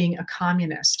accused of being a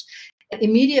communist.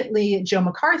 Immediately, Joe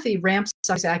McCarthy ramps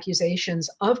up his accusations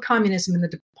of communism in the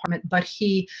department, but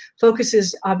he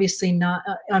focuses obviously not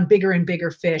on bigger and bigger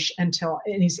fish and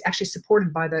he's actually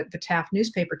supported by the Taft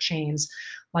newspaper chains,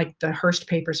 like the Hearst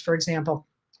papers, for example.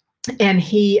 And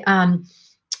he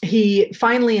he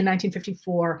finally, in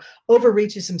 1954,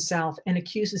 overreaches himself and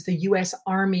accuses the U.S.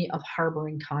 Army of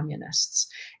harboring communists.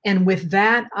 And with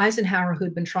that, Eisenhower,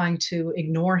 who'd been trying to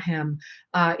ignore him,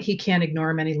 he can't ignore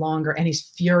him any longer. And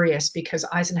he's furious because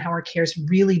Eisenhower cares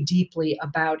really deeply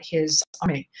about his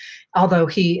army. Although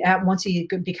once he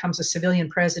becomes a civilian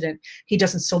president, he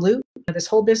doesn't salute. This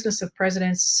whole business of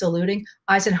presidents saluting,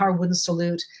 Eisenhower wouldn't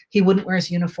salute. He wouldn't wear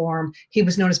his uniform. He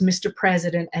was known as Mr.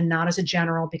 President and not as a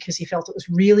general because he felt it was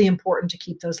really important to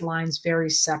keep those lines very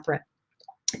separate.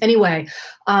 Anyway,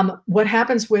 what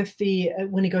happens with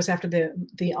when he goes after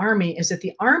the army is that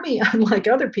the army, unlike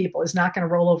other people, is not going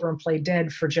to roll over and play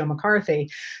dead for Joe McCarthy.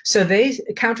 So they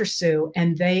countersue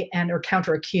or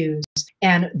counter accuse.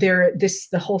 And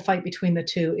the whole fight between the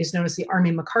two is known as the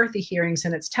Army McCarthy hearings,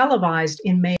 and it's televised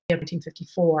in May of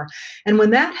 1954. And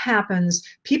when that happens,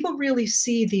 people really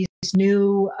see these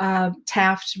new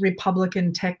Taft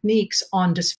Republican techniques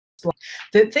on display.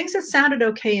 The things that sounded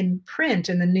okay in print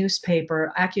in the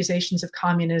newspaper, accusations of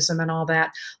communism and all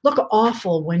that, look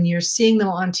awful when you're seeing them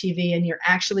on TV and you're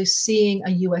actually seeing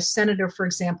a U.S. senator, for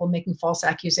example, making false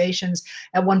accusations.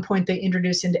 At one point, they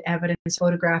introduce into evidence a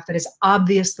photograph that has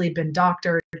obviously been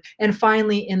doctored. And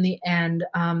finally, in the end,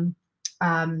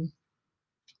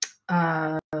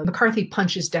 McCarthy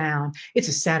punches down. It's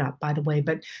a setup, by the way,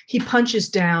 but he punches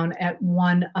down at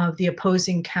one of the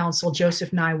opposing counsel,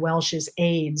 Joseph Nye Welch's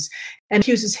aides, and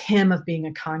accuses him of being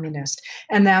a communist.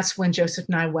 And that's when Joseph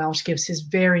Nye Welch gives his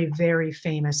very, very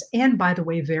famous, and by the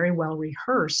way, very well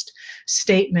rehearsed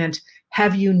statement,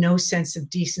 "Have you no sense of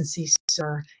decency,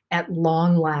 sir? At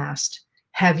long last,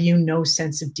 have you no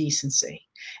sense of decency?"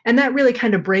 And that really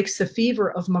kind of breaks the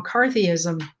fever of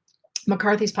McCarthyism.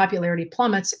 McCarthy's popularity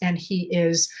plummets, and he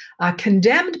is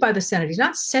condemned by the Senate. He's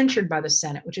not censured by the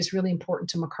Senate, which is really important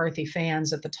to McCarthy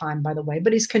fans at the time, by the way,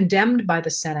 but he's condemned by the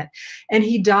Senate. And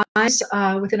he dies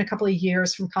within a couple of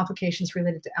years from complications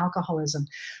related to alcoholism.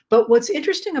 But what's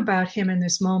interesting about him in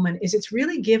this moment is it's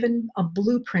really given a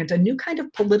blueprint, a new kind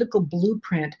of political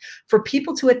blueprint for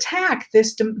people to attack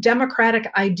this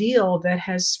democratic ideal that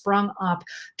has sprung up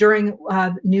during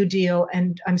New Deal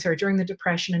during the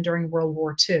Depression and during World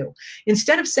War II.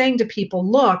 Instead of saying to people,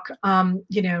 look,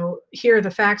 here are the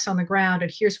facts on the ground,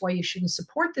 and here's why you shouldn't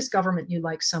support this government you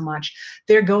like so much,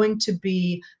 they're going to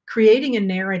be creating a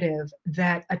narrative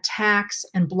that attacks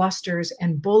and blusters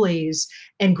and bullies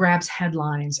and grabs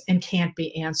headlines and can't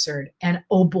be answered. And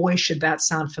oh boy, should that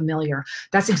sound familiar.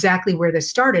 That's exactly where this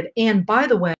started. And by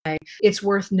the way, it's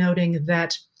worth noting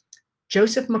that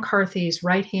Joseph McCarthy's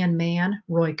right-hand man,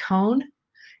 Roy Cohn,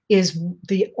 is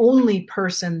the only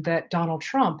person that Donald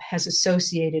Trump has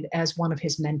associated as one of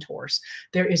his mentors.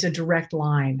 There is a direct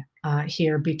line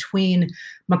here between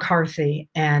McCarthy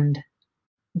and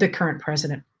the current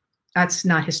president. That's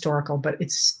not historical, but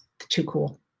it's too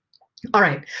cool. All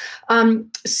right. On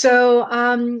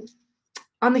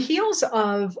the heels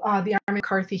of the Army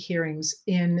McCarthy hearings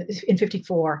in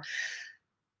 54,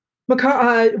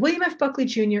 William F. Buckley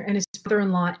Jr. and his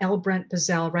brother-in-law, L. Brent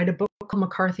Bozell, write a book called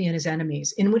McCarthy and His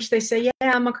Enemies, in which they say,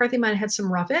 yeah, McCarthy might have had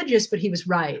some rough edges, but he was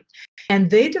right. And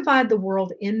they divide the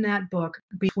world in that book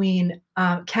between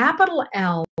capital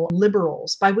L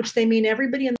liberals, by which they mean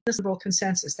everybody in this liberal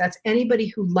consensus. That's anybody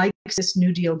who likes this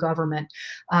New Deal government,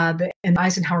 and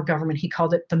Eisenhower government, he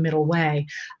called it the middle way.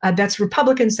 That's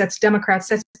Republicans, that's Democrats,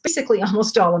 that's basically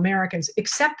almost all Americans,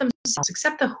 except themselves,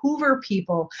 except the Hoover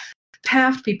people,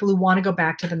 Taft people who want to go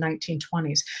back to the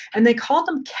 1920s. And they call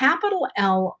them capital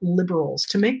L liberals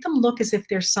to make them look as if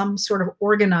they're some sort of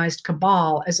organized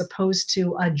cabal as opposed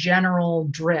to a general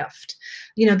drift.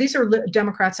 These are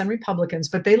Democrats and Republicans,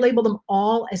 but they label them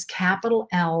all as capital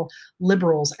L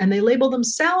liberals, and they label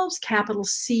themselves capital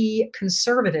C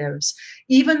conservatives,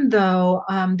 even though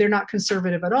they're not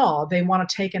conservative at all. They want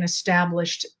to take an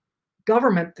established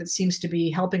government that seems to be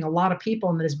helping a lot of people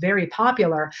and that is very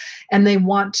popular, and they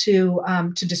want to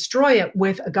destroy it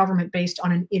with a government based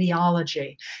on an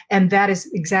ideology. And that is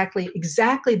exactly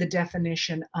the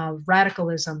definition of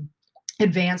radicalism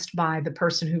advanced by the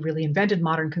person who really invented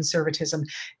modern conservatism,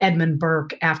 Edmund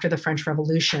Burke, after the French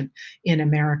Revolution in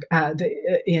America.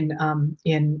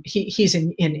 He's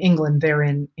in England, they're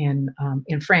in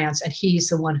France, and he's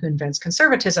the one who invents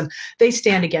conservatism. They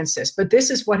stand against this, but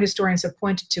this is what historians have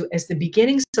pointed to as the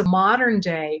beginnings of modern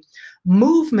day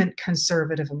movement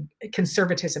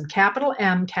conservatism, capital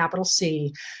M, capital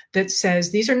C, that says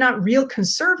these are not real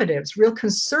conservatives. Real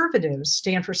conservatives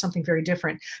stand for something very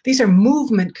different. These are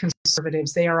movement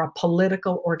conservatives. They are a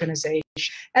political organization.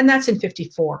 And that's in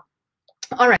 54.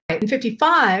 All right, in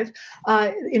 55,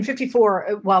 in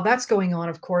 54, while that's going on,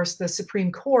 of course, the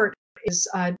Supreme Court is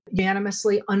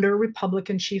unanimously under a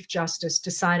Republican Chief Justice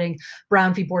deciding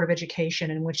Brown v. Board of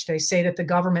Education, in which they say that the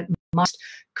government must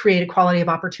create equality of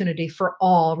opportunity for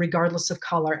all, regardless of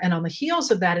color. And on the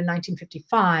heels of that, in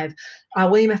 1955,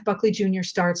 William F. Buckley Jr.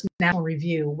 starts National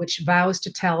Review, which vows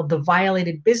to tell the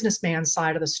violated businessman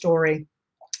side of the story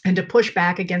and to push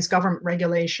back against government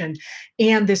regulation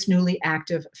and this newly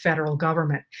active federal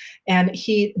government. And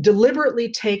he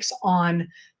deliberately takes on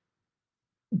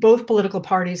both political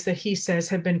parties that he says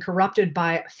have been corrupted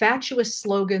by fatuous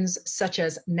slogans such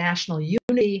as national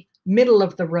unity, middle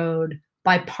of the road,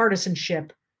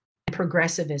 bipartisanship, and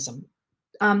progressivism.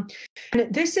 And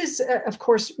this is, of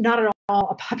course, not at all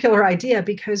a popular idea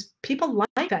because people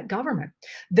like that government.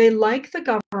 They like the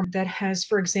government that has,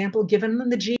 for example, given them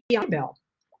the GI Bill,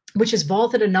 which has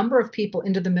vaulted a number of people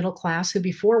into the middle class who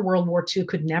before World War II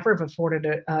could never have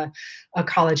afforded a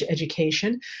college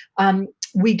education.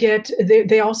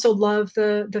 They also love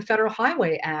the Federal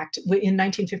Highway Act in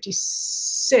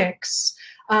 1956,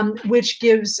 which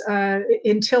gives,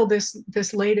 until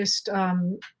this latest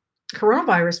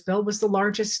coronavirus bill, was the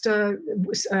largest,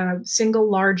 single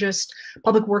largest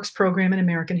public works program in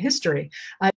American history.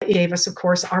 It gave us, of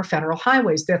course, our federal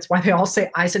highways. That's why they all say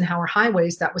Eisenhower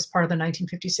highways. That was part of the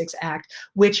 1956 Act,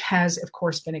 which has, of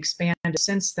course, been expanded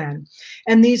since then.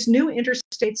 And these new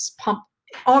interstates pump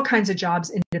all kinds of jobs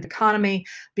into the economy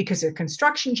because they're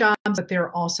construction jobs, but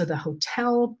they're also the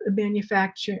hotel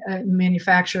manufacturing,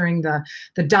 the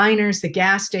diners, the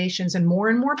gas stations, and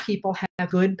more people have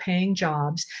good paying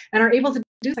jobs and are able to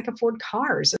do, like, afford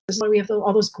cars. This is why we have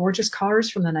all those gorgeous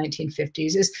cars from the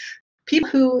 1950s, is people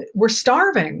who were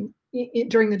starving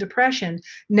during the Depression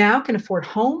now can afford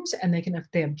homes, and they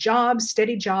have jobs,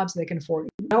 steady jobs. They can afford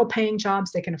well-paying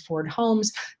jobs. They can afford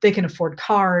homes. They can afford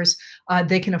cars.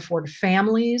 They can afford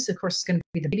families. Of course, it's going to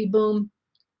be the baby boom,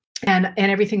 and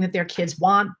everything that their kids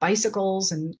want,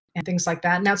 bicycles and things like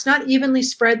that. Now, it's not evenly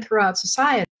spread throughout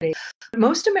society.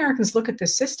 Most Americans look at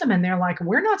this system and they're like,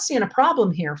 we're not seeing a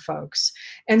problem here, folks.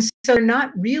 And so they're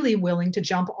not really willing to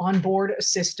jump on board a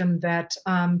system that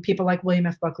people like William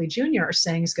F. Buckley Jr. are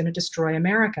saying is going to destroy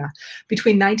America.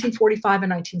 Between 1945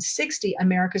 and 1960,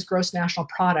 America's gross national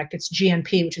product, its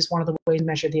GNP, which is one of the ways to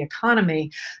measure the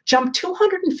economy, jumped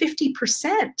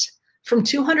 250%. From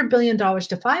 $200 billion to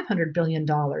 $500 billion.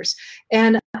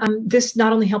 And this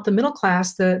not only helped the middle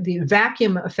class, the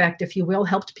vacuum effect, if you will,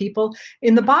 helped people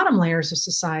in the bottom layers of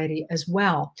society as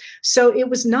well. So it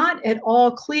was not at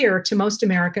all clear to most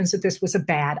Americans that this was a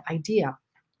bad idea.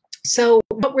 So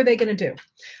what were they going to do?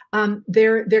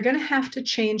 They're going to have to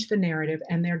change the narrative,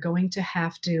 and they're going to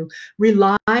have to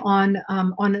rely on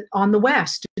the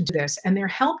West to do this. And they're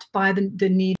helped by the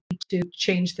need to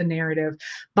change the narrative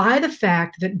by the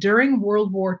fact that during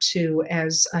World War II,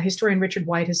 as historian Richard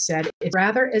White has said, it's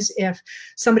rather as if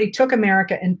somebody took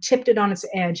America and tipped it on its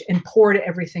edge and poured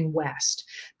everything west,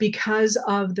 because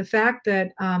of the fact that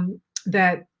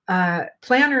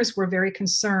planners were very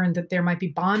concerned that there might be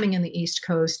bombing in the East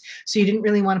Coast, so you didn't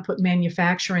really want to put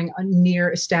manufacturing near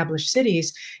established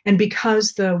cities. And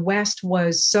because the West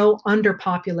was so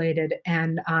underpopulated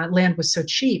and land was so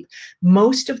cheap,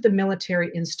 most of the military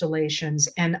installations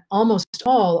and almost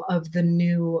all of the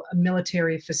new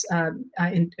military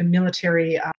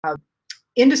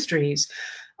industries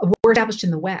were established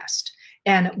in the West.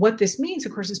 And what this means,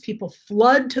 of course, is people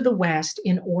flood to the West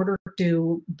in order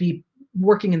to be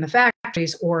working in the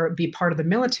factories or be part of the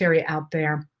military out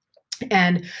there.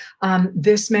 And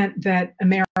this meant that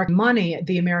American money,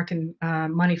 the American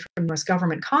money from the U.S.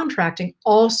 government contracting,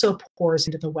 also pours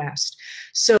into the West.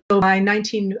 So by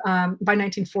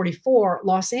 1944,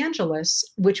 Los Angeles,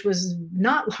 which was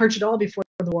not large at all before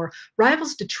the war,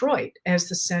 rivals Detroit as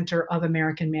the center of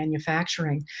American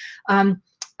manufacturing.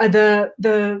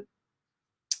 The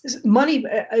money,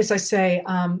 as I say,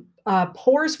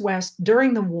 pours west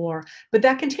during the war, but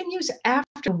that continues after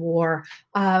the war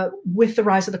with the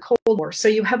rise of the Cold War. So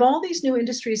you have all these new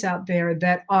industries out there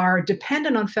that are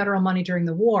dependent on federal money during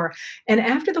the war. And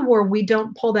after the war, we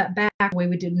don't pull that back the way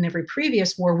we did in every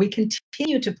previous war. We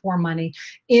continue to pour money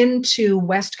into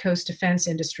West Coast defense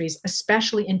industries,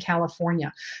 especially in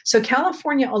California. So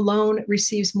California alone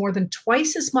receives more than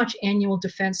twice as much annual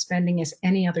defense spending as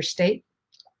any other state.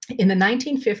 In the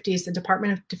 1950s, the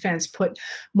Department of Defense put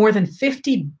more than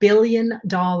 $50 billion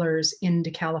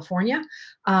into California.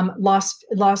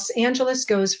 Los Angeles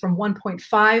goes from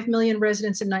 1.5 million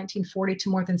residents in 1940 to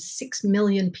more than 6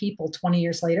 million people 20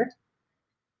 years later.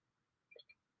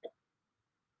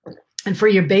 And for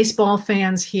your baseball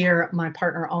fans here, my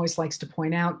partner always likes to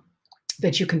point out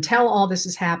that you can tell all this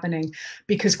is happening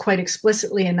because quite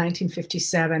explicitly in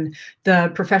 1957,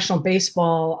 the Professional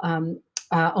Baseball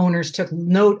owners took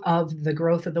note of the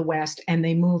growth of the West, and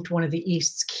they moved one of the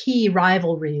East's key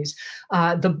rivalries.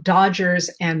 The Dodgers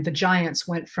and the Giants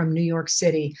went from New York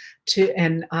City to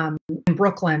and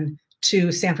Brooklyn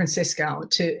to San Francisco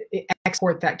to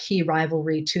export that key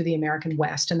rivalry to the American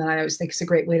West. And then I always think it's a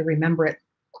great way to remember it.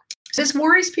 So this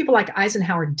worries people like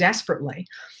Eisenhower desperately.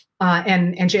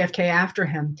 And JFK after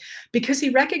him, because he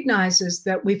recognizes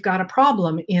that we've got a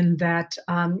problem in that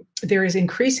there is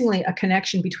increasingly a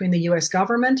connection between the US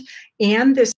government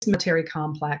and this military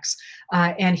complex.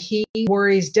 And he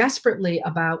worries desperately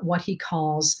about what he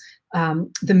calls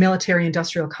the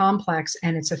military-industrial complex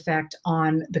and its effect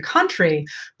on the country.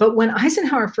 But when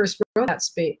Eisenhower first wrote that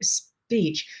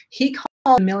speech, he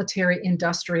called the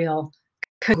military-industrial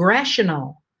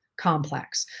congressional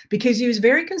complex, because he was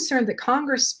very concerned that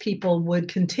Congress people would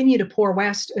continue to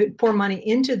pour money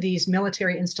into these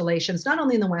military installations, not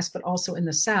only in the West, but also in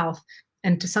the South,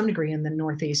 and to some degree in the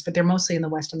Northeast, but they're mostly in the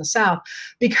West and the South,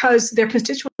 because their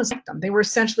constituents liked them. They were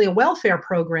essentially a welfare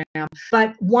program,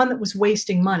 but one that was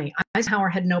wasting money. Eisenhower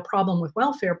had no problem with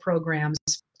welfare programs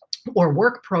or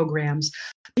work programs.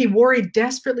 He worried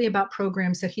desperately about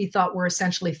programs that he thought were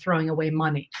essentially throwing away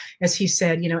money. As he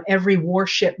said, you know, every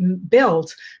warship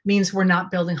built means we're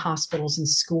not building hospitals and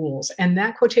schools. And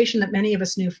that quotation that many of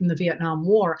us knew from the Vietnam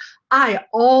War, I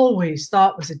always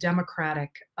thought was a Democratic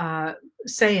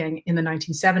saying in the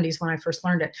 1970s when I first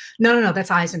learned it. No,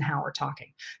 that's Eisenhower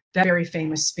talking. That very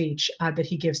famous speech that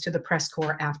he gives to the press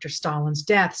corps after Stalin's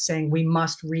death, saying we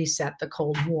must reset the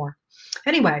Cold War.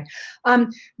 Anyway,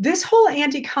 this whole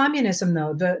anti-communism,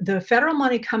 though, the federal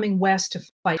money coming west to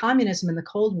fight communism in the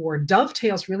Cold War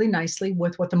dovetails really nicely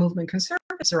with what the movement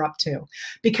conservatives are up to,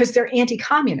 because they're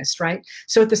anti-communist, right?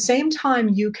 So at the same time,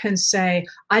 you can say,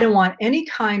 I don't want any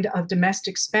kind of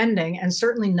domestic spending, and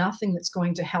certainly nothing that's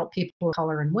going to help people of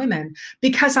color and women,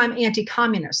 because I'm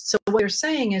anti-communist. So what they're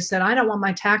saying is that I don't want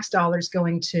my tax dollars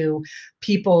going to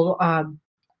people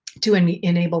to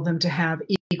enable them to have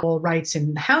equal rights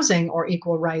in housing or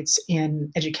equal rights in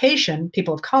education,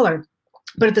 people of color.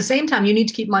 But at the same time, you need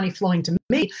to keep money flowing to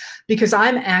me because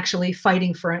I'm actually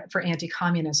fighting for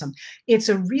anti-communism. It's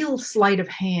a real sleight of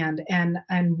hand, and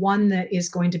one that is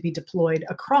going to be deployed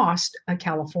across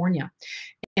California.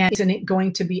 And it's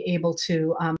going to be able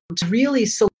to really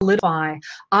solidify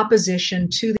opposition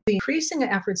to the increasing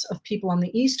efforts of people on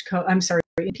the East Coast,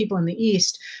 people in the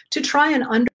East, to try and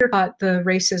undercut the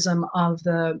racism of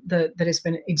that has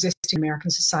been existing in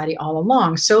American society all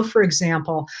along. So, for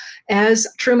example, as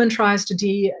Truman tries to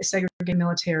desegregate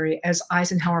military, as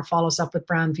Eisenhower follows up with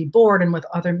Brown v. Board and with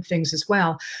other things as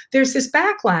well, there's this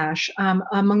backlash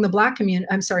among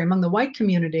the among the white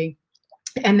community.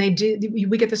 And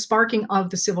we get the sparking of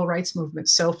the civil rights movement.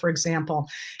 So, for example,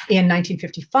 in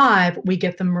 1955, we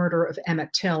get the murder of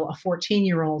Emmett Till, a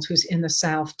 14-year-old who's in the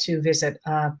South to visit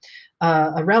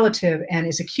a relative and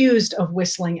is accused of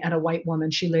whistling at a white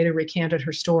woman. She later recanted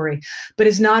her story, but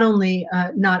is not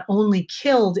only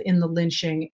killed in the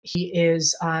lynching, he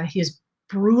is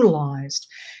brutalized.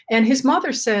 And his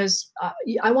mother says,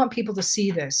 I want people to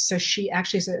see this. So she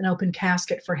actually has an open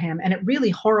casket for him. And it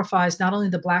really horrifies not only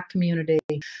the Black community,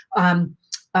 but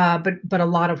a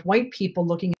lot of white people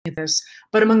looking at this.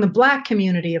 But among the Black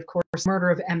community, of course, murder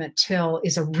of Emmett Till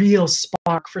is a real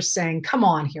spark for saying, come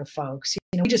on here, folks.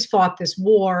 You know, we just fought this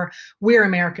war. We're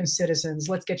American citizens.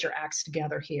 Let's get your acts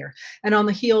together here. And on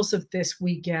the heels of this,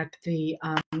 we get the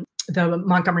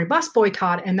Montgomery bus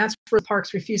boycott, and that's Rosa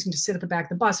Parks refusing to sit at the back of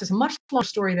the bus. There's a much longer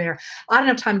story there. I don't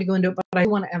have time to go into it, but I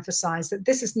want to emphasize that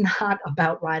this is not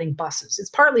about riding buses.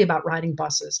 It's partly about riding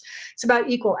buses. It's about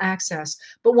equal access.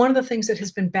 But one of the things that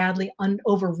has been badly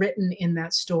overwritten in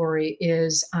that story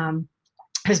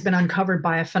has been uncovered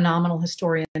by a phenomenal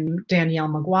historian, Danielle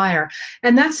McGuire.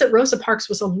 And that's that Rosa Parks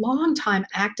was a longtime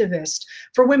activist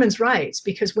for women's rights,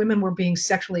 because women were being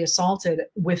sexually assaulted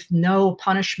with no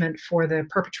punishment for the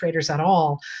perpetrators at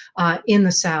all in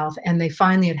the South. And they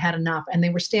finally had had enough. And they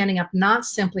were standing up not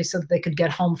simply so that they could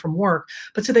get home from work,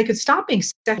 but so they could stop being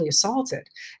sexually assaulted.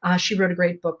 She wrote a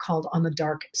great book called On the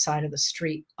Dark Side of the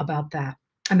Street about that.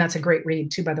 And that's a great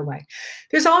read, too, by the way.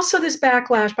 There's also this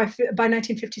backlash by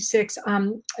 1956.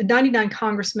 99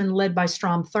 congressmen led by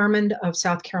Strom Thurmond of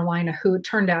South Carolina, who it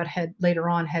turned out later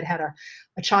on had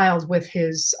a child with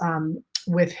his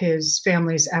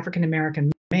family's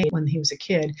African-American maid when he was a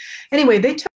kid. Anyway,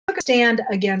 they took a stand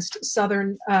against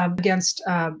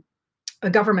a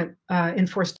government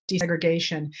enforced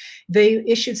desegregation. They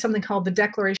issued something called the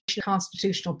Declaration of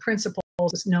Constitutional Principles,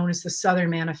 known as the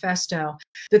Southern Manifesto,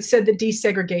 that said that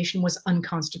desegregation was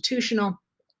unconstitutional.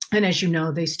 And as you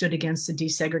know, they stood against the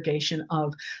desegregation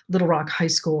of Little Rock High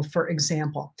School, for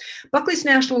example. Buckley's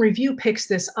National Review picks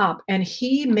this up, and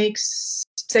he makes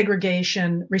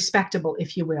segregation respectable,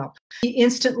 if you will. He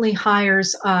instantly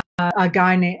hires a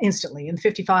guy named, instantly, in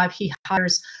 55, he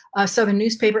hires a Southern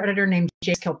newspaper editor named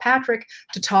James Kilpatrick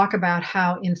to talk about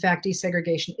how, in fact,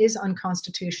 desegregation is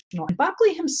unconstitutional. And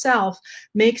Buckley himself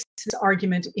makes this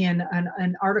argument in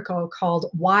an article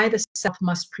called Why the South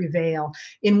Must Prevail,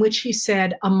 in which he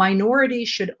said a minority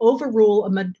should overrule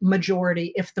a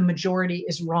majority if the majority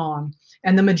is wrong.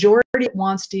 And the majority that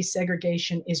wants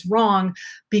desegregation is wrong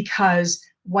because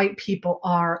white people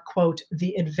are, quote,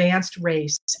 the advanced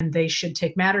race, and they should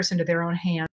take matters into their own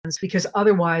hands because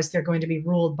otherwise they're going to be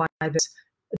ruled by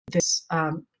this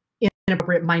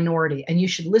inappropriate minority. And you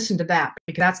should listen to that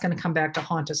because that's going to come back to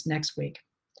haunt us next week.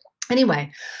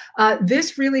 Anyway,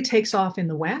 this really takes off in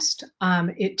the West.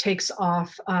 It takes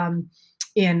off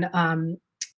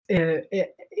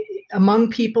among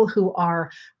people who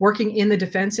are working in the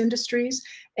defense industries,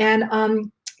 and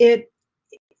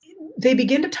they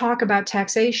begin to talk about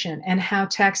taxation and how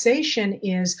taxation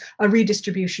is a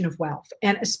redistribution of wealth.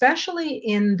 And especially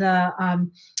in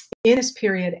this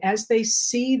period, as they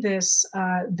see this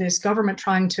government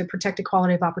trying to protect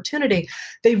equality of opportunity,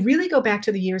 they really go back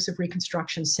to the years of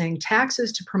Reconstruction, saying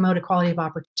taxes to promote equality of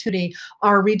opportunity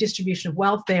are a redistribution of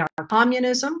wealth. They are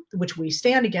communism, which we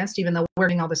stand against, even though we're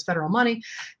getting all this federal money.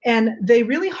 And they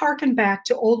really harken back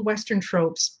to old Western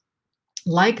tropes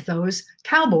like those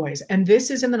cowboys. And this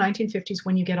is in the 1950s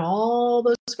when you get all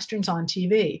those Westerns on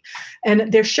TV.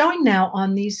 And they're showing now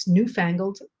on these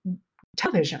newfangled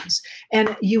televisions.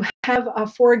 And you have,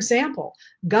 for example,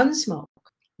 Gunsmoke,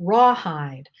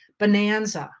 Rawhide,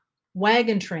 Bonanza,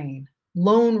 Wagon Train,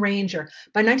 Lone Ranger.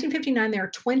 By 1959, there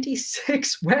are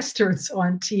 26 Westerns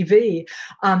on TV.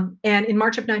 And in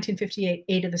March of 1958,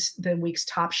 8 of the week's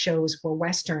top shows were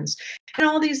Westerns. And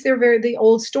all these, they're the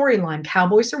old storyline.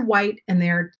 Cowboys are white and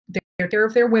they're care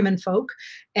of their women folk,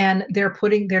 and they're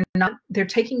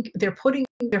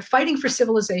fighting for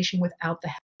civilization without the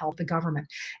help of the government.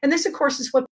 And this, of course,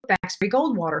 is what backs Barry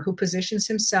Goldwater, who positions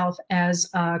himself as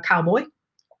a cowboy.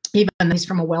 Even though he's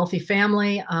from a wealthy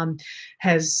family,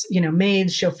 has,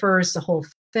 maids, chauffeurs, the whole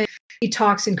thing. He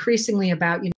talks increasingly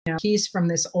about, he's from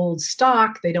this old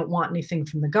stock. They don't want anything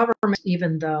from the government,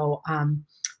 even though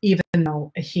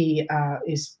he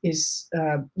is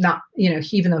not,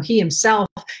 even though he himself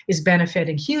is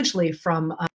benefiting hugely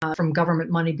from government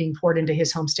money being poured into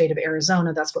his home state of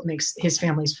Arizona. That's what makes his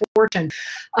family's fortune.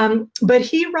 But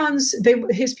he runs,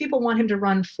 his people want him to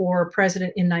run for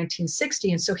president in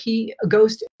 1960. And so he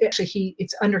goes to,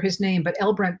 it's under his name, but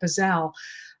L. Brent Bozell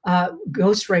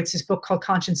ghostwrites his book called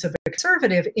Conscience of a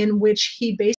Conservative, in which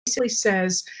he basically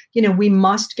says, we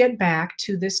must get back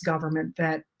to this government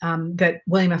that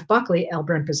William F. Buckley, L.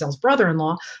 Brent Bozell's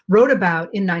brother-in-law, wrote about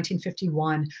in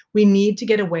 1951. We need to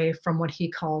get away from what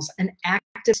he calls an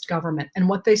activist government. And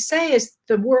what they say is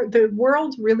the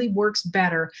world really works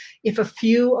better if a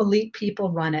few elite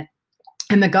people run it.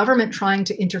 And the government trying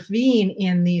to intervene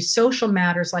in these social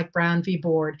matters like Brown v.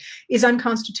 Board is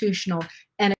unconstitutional,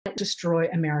 and it will destroy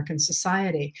American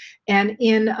society. And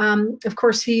of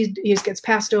course, he gets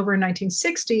passed over in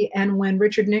 1960. And when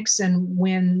Richard Nixon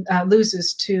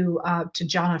loses to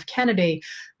John F. Kennedy,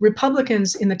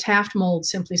 Republicans in the Taft mold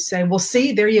simply say, well,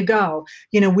 see, there you go.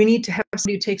 We need to have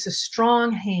somebody who takes a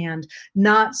strong hand,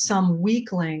 not some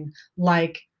weakling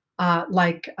like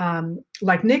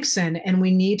Nixon, and we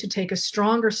need to take a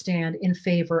stronger stand in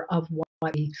favor of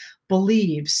what he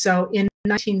believes. So in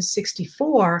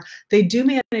 1964, they do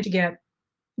manage to get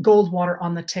Goldwater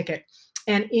on the ticket,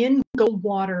 and in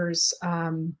Goldwater's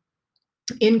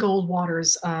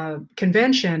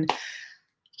convention,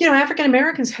 African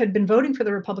Americans had been voting for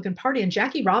the Republican Party, and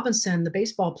Jackie Robinson, the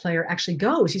baseball player, actually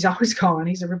goes. He's always gone.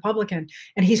 He's a Republican,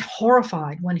 and he's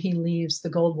horrified when he leaves the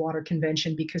Goldwater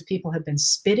convention because people have been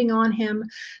spitting on him.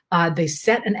 They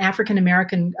set an African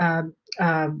American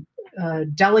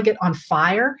delegate on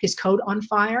fire, his coat on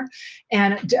fire,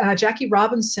 and Jackie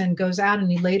Robinson goes out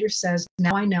and he later says,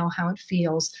 "Now I know how it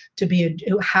feels to be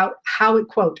how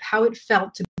it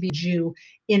felt to be a Jew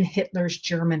in Hitler's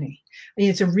Germany." I mean,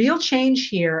 it's a real change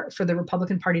here for the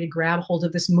Republican Party to grab hold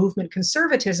of this movement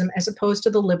conservatism as opposed to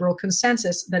the liberal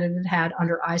consensus that it had had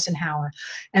under Eisenhower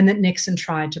and that Nixon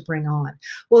tried to bring on.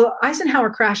 Well, Eisenhower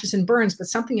crashes and burns, but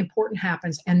something important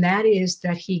happens, and that is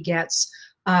that he gets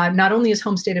not only his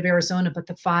home state of Arizona, but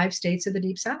the 5 states of the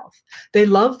Deep South. They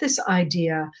love this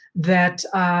idea that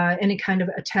any kind of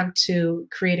attempt to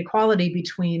create equality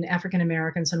between African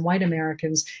Americans and white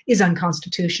Americans is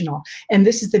unconstitutional. And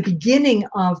this is the beginning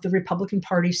of the Republican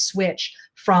Party switch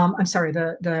from, I'm sorry,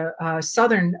 the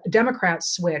Southern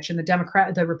Democrats switch and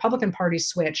the Republican Party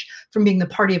switch from being the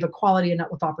party of equality and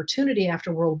with opportunity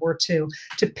after World War II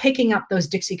to picking up those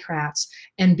Dixiecrats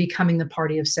and becoming the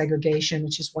party of segregation,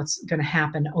 which is what's going to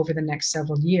happen over the next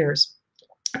several years.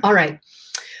 All right.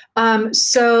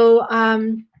 So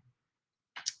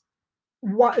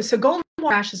Goldwater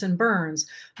crashes and burns,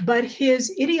 but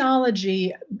his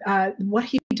ideology, what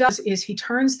he does is he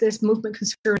turns this movement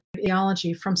conservative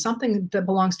ideology from something that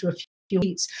belongs to a few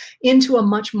elites into a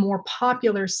much more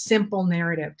popular, simple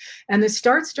narrative. And this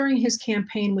starts during his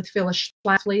campaign with Phyllis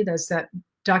Schlafly. There's that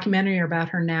documentary about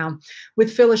her now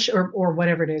with Phyllis, or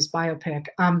whatever it is, biopic.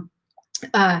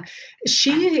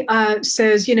 She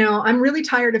says, you know, I'm really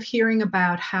tired of hearing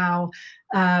about how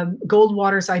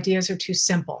Goldwater's ideas are too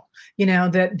simple. You know,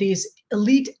 that these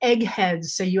elite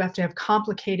eggheads say you have to have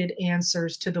complicated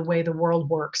answers to the way the world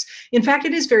works. In fact,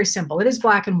 it is very simple. It is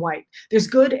black and white. There's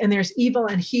good and there's evil,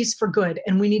 and he's for good,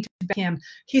 and we need to back him.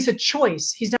 He's a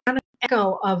choice. He's not an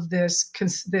echo of this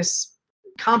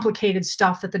complicated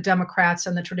stuff that the Democrats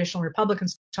and the traditional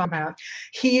Republicans talk about.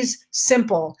 He's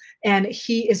simple, and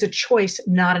he is a choice,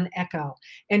 not an echo.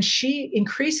 And she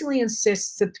increasingly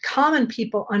insists that common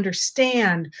people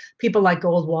understand people like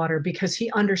Goldwater because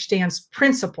he understands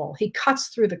principle. He cuts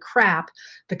through the crap,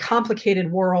 the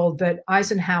complicated world that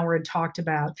Eisenhower had talked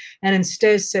about, and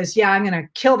instead says, yeah, I'm going to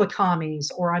kill the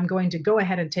commies, or I'm going to go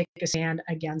ahead and take a stand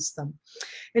against them.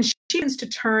 And she begins to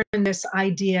turn this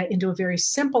idea into a very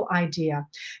simple idea.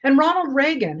 And Ronald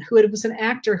Reagan, who was an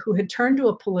actor who had turned to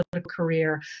a political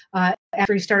career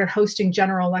after he started hosting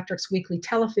General Electric's weekly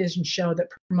television show that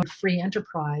promoted free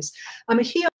enterprise,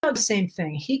 he did the same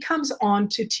thing. He comes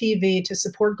onto TV to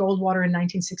support Goldwater in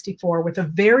 1964 with a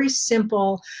very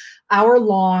simple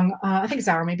hour-long, I think it's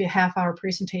hour, maybe a half-hour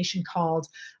presentation called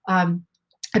A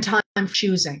Time for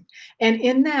Choosing. And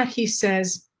in that he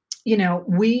says, you know,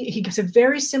 he gives a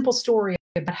very simple story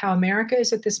about how America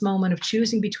is at this moment of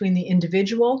choosing between the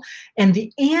individual and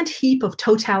the ant heap of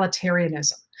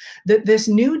totalitarianism. That this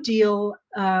New Deal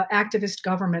activist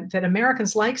government that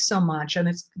Americans like so much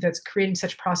and that's creating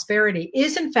such prosperity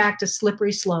is in fact a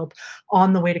slippery slope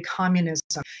on the way to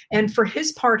communism. And for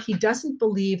his part, he doesn't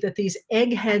believe that these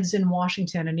eggheads in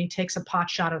Washington, and he takes a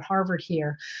pot shot at Harvard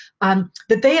here,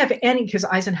 that they have any, because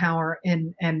Eisenhower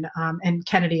and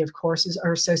Kennedy, of course,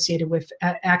 are associated with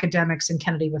academics, and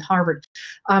Kennedy with Harvard.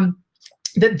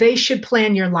 That they should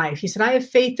plan your life. He said, I have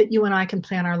faith that you and I can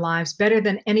plan our lives better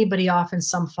than anybody off in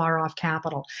some far off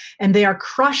capital. And they are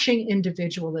crushing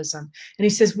individualism. And he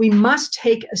says, we must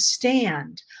take a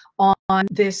stand on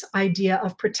this idea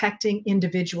of protecting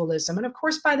individualism. And of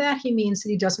course, by that, he means that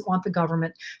he doesn't want the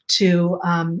government to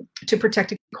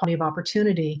protect equality of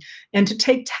opportunity and to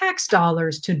take tax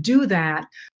dollars to do that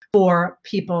for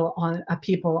people on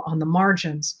the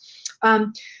margins.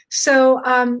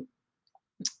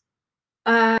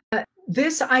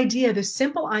 This idea, this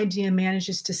simple idea,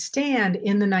 manages to stand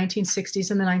in the 1960s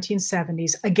and the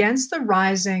 1970s against the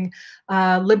rising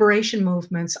liberation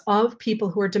movements of people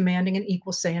who are demanding an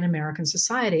equal say in American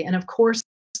society. And of course,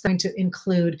 it's going to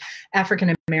include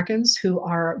African Americans who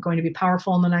are going to be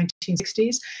powerful in the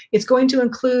 1960s. It's going to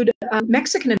include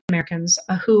Mexican Americans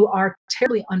who are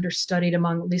terribly understudied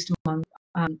among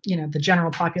the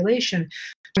general population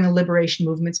during the liberation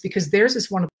movements, because theirs is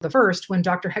one of the first. When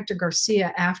Dr. Hector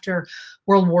Garcia, after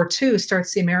World War II,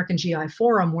 starts the American GI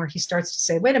Forum, where he starts to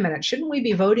say, wait a minute, shouldn't we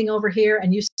be voting over here?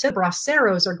 And you said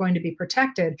braceros are going to be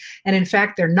protected. And in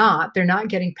fact, they're not. They're not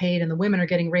getting paid, and the women are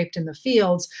getting raped in the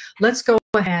fields. Let's go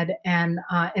ahead and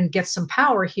get some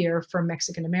power here for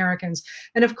Mexican Americans.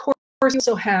 And of course, you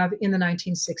also have in the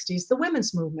 1960s the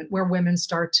women's movement, where women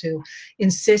start to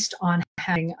insist on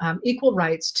having equal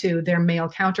rights to their male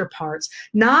counterparts,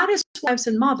 not as wives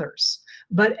and mothers,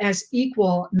 but as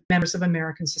equal members of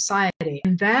American society.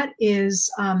 And that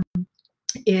is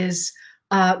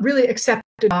really accepted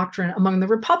doctrine among the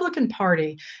Republican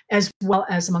Party as well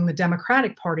as among the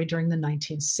Democratic Party during the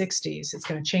 1960s. It's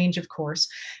going to change, of course.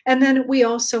 And then we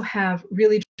also have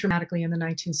really dramatically in the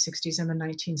 1960s and the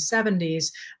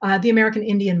 1970s, the American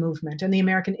Indian movement. And the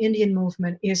American Indian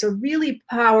movement is a really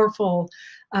powerful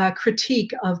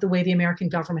critique of the way the American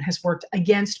government has worked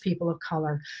against people of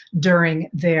color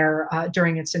during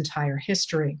its entire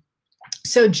history.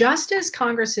 So just as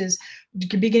Congress is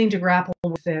beginning to grapple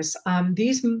with this,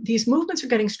 these movements are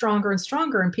getting stronger and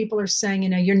stronger, and people are saying, you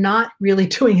know, you're not really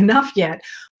doing enough yet.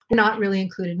 not really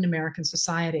included in American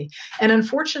society. And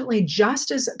unfortunately,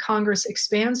 just as Congress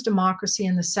expands democracy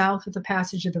in the South with the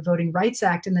passage of the Voting Rights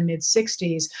Act in the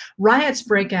mid-60s, riots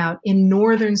break out in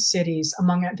northern cities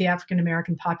among the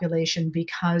African-American population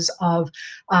because of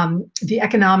the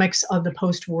economics of the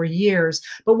post-war years.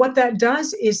 But what that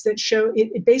does is that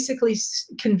it basically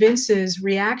convinces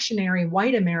reactionary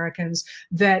white Americans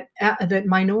that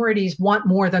minorities want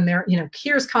more than their,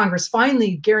 here's Congress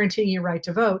finally guaranteeing your right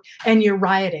to vote, and you're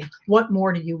rioting. What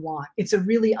more do you want? It's a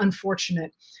really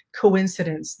unfortunate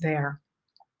coincidence there.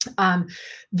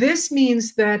 This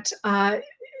means that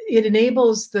it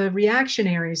enables the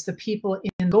reactionaries, the people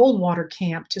in Goldwater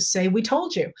camp, to say, we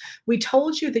told you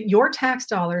that your tax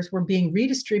dollars were being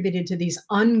redistributed to these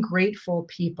ungrateful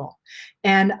people.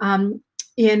 And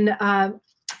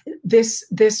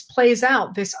this plays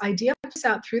out, this idea plays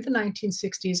out through the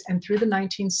 1960s and through the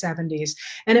 1970s.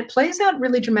 And it plays out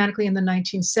really dramatically in the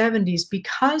 1970s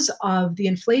because of the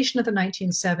inflation of the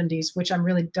 1970s, which I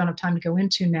really don't have time to go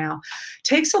into now.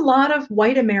 Takes a lot of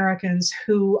white Americans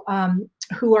who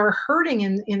are hurting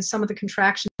in some of the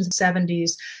contractions in the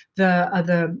 70s,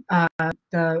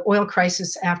 the oil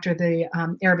crisis after the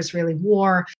Arab-Israeli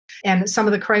War, and some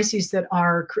of the crises that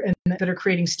are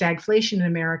creating stagflation in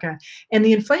America. And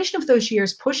the inflation of those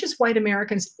years pushes white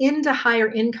Americans into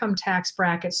higher income tax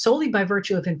brackets solely by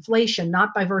virtue of inflation,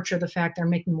 not by virtue of the fact they're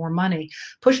making more money,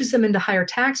 pushes them into higher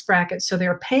tax brackets, so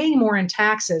they're paying more in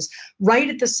taxes right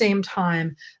at the same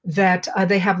time that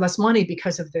they have less money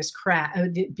because of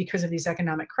because of these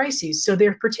economic crises. So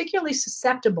they're particularly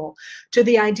susceptible to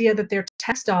the idea that their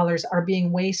tax dollars are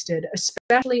being wasted,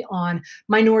 especially on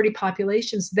minority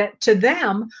populations that to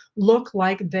them look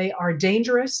like they are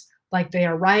dangerous, like they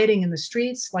are rioting in the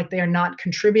streets, like they are not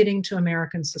contributing to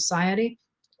American society.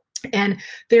 And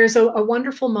there's a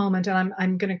wonderful moment, and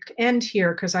I'm going to end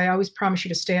here because I always promise you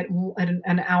to stay at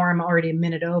an hour. I'm already a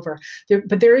minute over.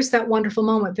 But there is that wonderful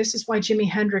moment. This is why Jimi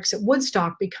Hendrix at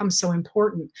Woodstock becomes so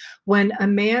important. When a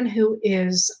man who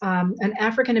is an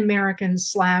African-American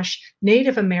 /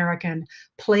 Native American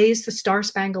plays the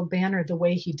Star-Spangled Banner the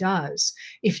way he does.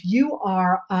 If you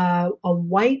are a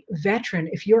white veteran,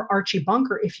 if you're Archie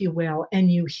Bunker, if you will,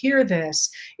 and you hear this,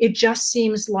 it just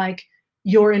seems like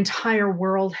your entire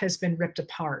world has been ripped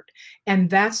apart. And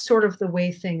that's sort of the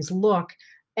way things look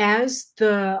as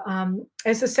the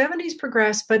 70s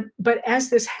progress. But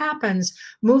as this happens,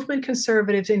 movement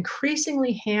conservatives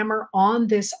increasingly hammer on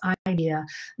this idea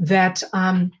that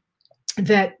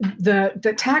that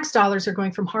the tax dollars are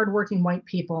going from hardworking white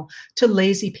people to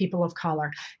lazy people of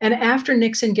color. And after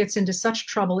Nixon gets into such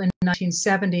trouble in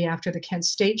 1970 after the Kent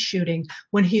State shooting,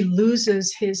 when he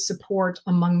loses his support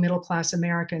among middle-class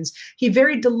Americans, he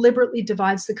very deliberately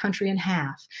divides the country in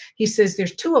half. He says,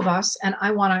 there's two of us, and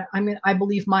I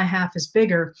believe my half is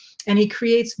bigger. And he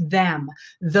creates them,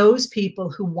 those people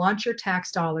who want your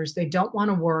tax dollars, they don't want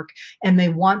to work, and they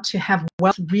want to have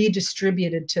wealth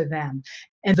redistributed to them.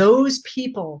 And those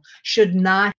people should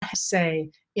not have say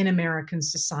in American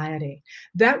society.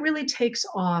 That really takes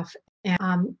off.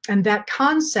 And that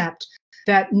concept,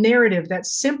 that narrative, that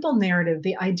simple narrative,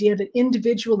 the idea that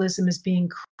individualism is being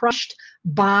crushed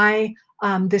by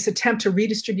this attempt to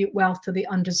redistribute wealth to the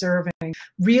undeserving,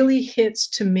 really hits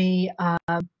to me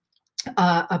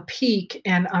a peak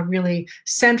and a really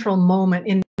central moment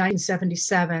in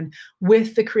 1977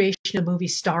 with the creation of the movie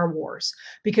Star Wars.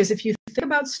 Because if you think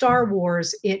about Star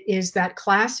Wars, it is that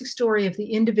classic story of the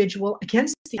individual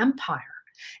against the empire.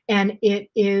 And it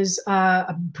is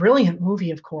a brilliant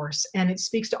movie, of course, and it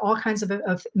speaks to all kinds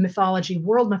of mythology,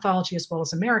 world mythology as well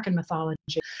as American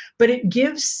mythology. But it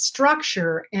gives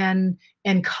structure and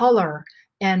color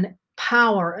and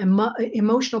power,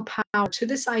 emotional power to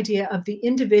this idea of the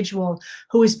individual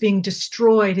who is being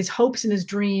destroyed, his hopes and his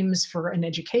dreams for an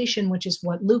education, which is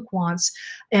what Luke wants,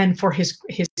 and for his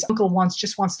uncle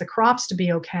just wants the crops to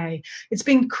be okay. It's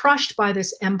being crushed by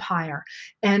this empire.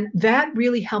 And that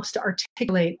really helps to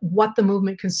articulate what the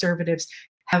movement conservatives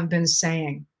have been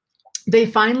saying. They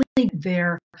finally get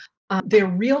their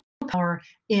real power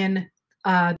in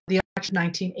the election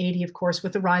 1980, of course,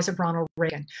 with the rise of Ronald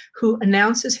Reagan, who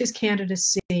announces his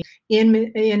candidacy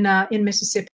in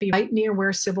Mississippi, right near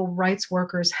where civil rights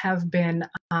workers have been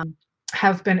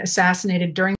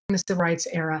assassinated during the civil rights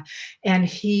era. And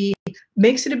he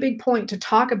makes it a big point to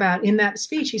talk about in that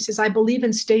speech. He says, I believe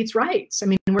in states' rights. I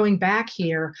mean, we're going back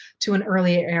here to an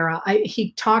earlier era.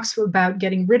 He talks about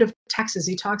getting rid of taxes.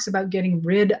 He talks about getting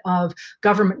rid of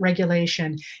government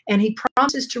regulation. And he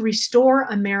promises to restore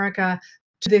America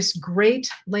to this great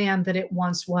land that it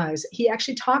once was. He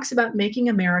actually talks about making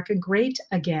America great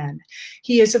again.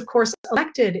 He is, of course,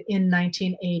 elected in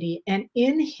 1980, and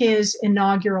in his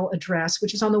inaugural address,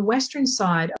 which is on the western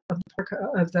side of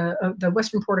the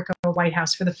western portico of White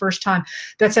House for the first time,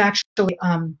 that's actually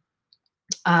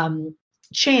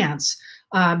chance.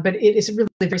 But it is really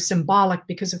very symbolic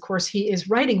because, of course, he is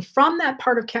writing from that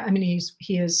part of,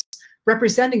 he is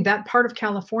representing that part of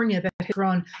California that has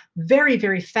grown very,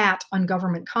 very fat on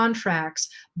government contracts,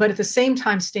 but at the same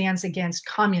time stands against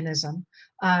communism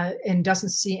and doesn't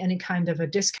see any kind of a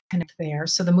disconnect there.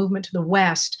 So the movement to the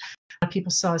West,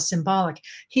 people saw as symbolic.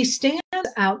 He stands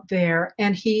out there,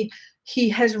 and he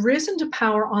has risen to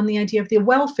power on the idea of the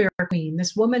welfare queen,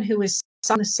 this woman who is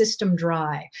sucking the system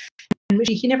dry. And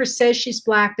he never says she's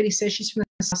Black, but he says she's from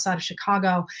the south side of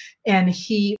Chicago. And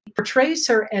he portrays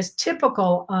her as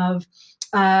typical of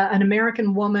an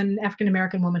American woman,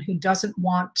 African-American woman, who doesn't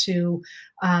want to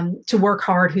work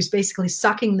hard, who's basically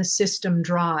sucking the system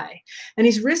dry. And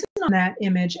he's risen on that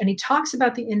image, and he talks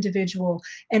about the individual,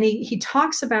 and he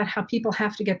talks about how people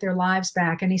have to get their lives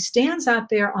back. And he stands out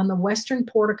there on the western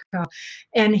portico,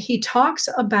 and he talks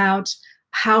about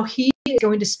how he is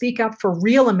going to speak up for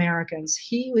real Americans.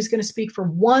 He was going to speak for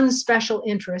one special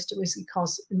interest. It was, he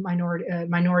calls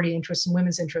minority interests and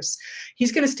women's interests.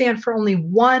 He's going to stand for only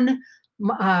one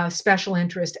special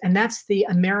interest, and that's the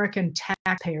American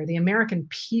taxpayer, the American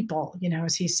people, you know,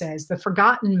 as he says, the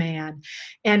forgotten man.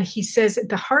 And he says at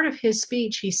the heart of his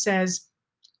speech, he says,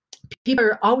 people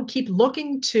all keep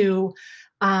looking to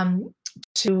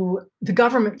the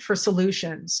government for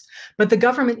solutions, but the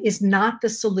government is not the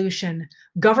solution.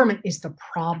 Government is the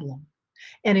problem.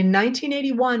 And in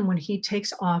 1981, when he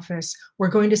takes office, we're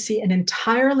going to see an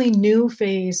entirely new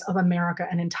phase of America,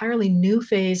 an entirely new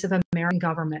phase of American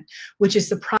government, which is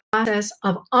the process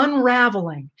of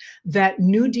unraveling that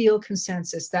New Deal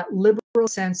consensus, that liberal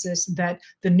consensus that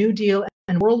the New Deal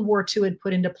and World War II had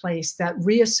put into place, that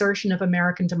reassertion of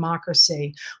American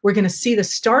democracy. We're going to see the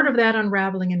start of that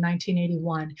unraveling in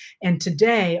 1981. And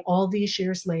today, all these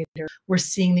years later, we're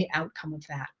seeing the outcome of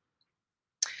that.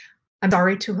 I'm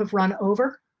sorry to have run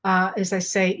over. As I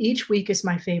say, each week is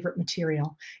my favorite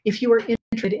material. If you are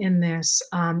interested in this,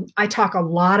 I talk a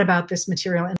lot about this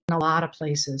material in a lot of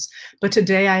places. But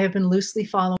today I have been loosely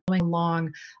following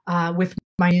along with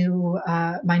my new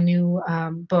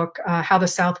book, How the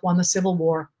South Won the Civil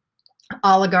War,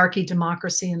 Oligarchy,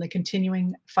 Democracy, and the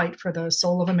Continuing Fight for the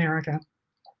Soul of America.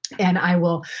 And I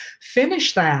will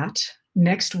finish that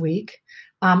next week.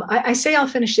 I say I'll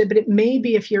finish it, but it may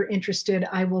be, if you're interested,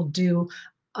 I will do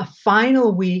a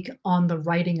final week on the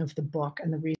writing of the book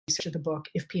and the research of the book,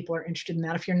 if people are interested in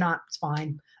that. If you're not, it's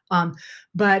fine.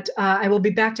 But I will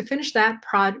be back to finish that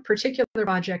particular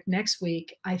project next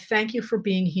week. I thank you for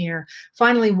being here.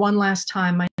 Finally, one last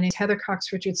time, my name is Heather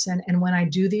Cox Richardson, and when I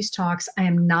do these talks, I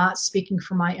am not speaking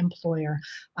for my employer.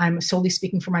 I'm solely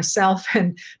speaking for myself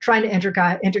and trying to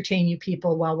entertain you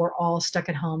people while we're all stuck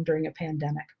at home during a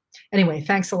pandemic. Anyway,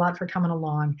 thanks a lot for coming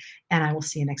along, and I will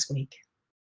see you next week.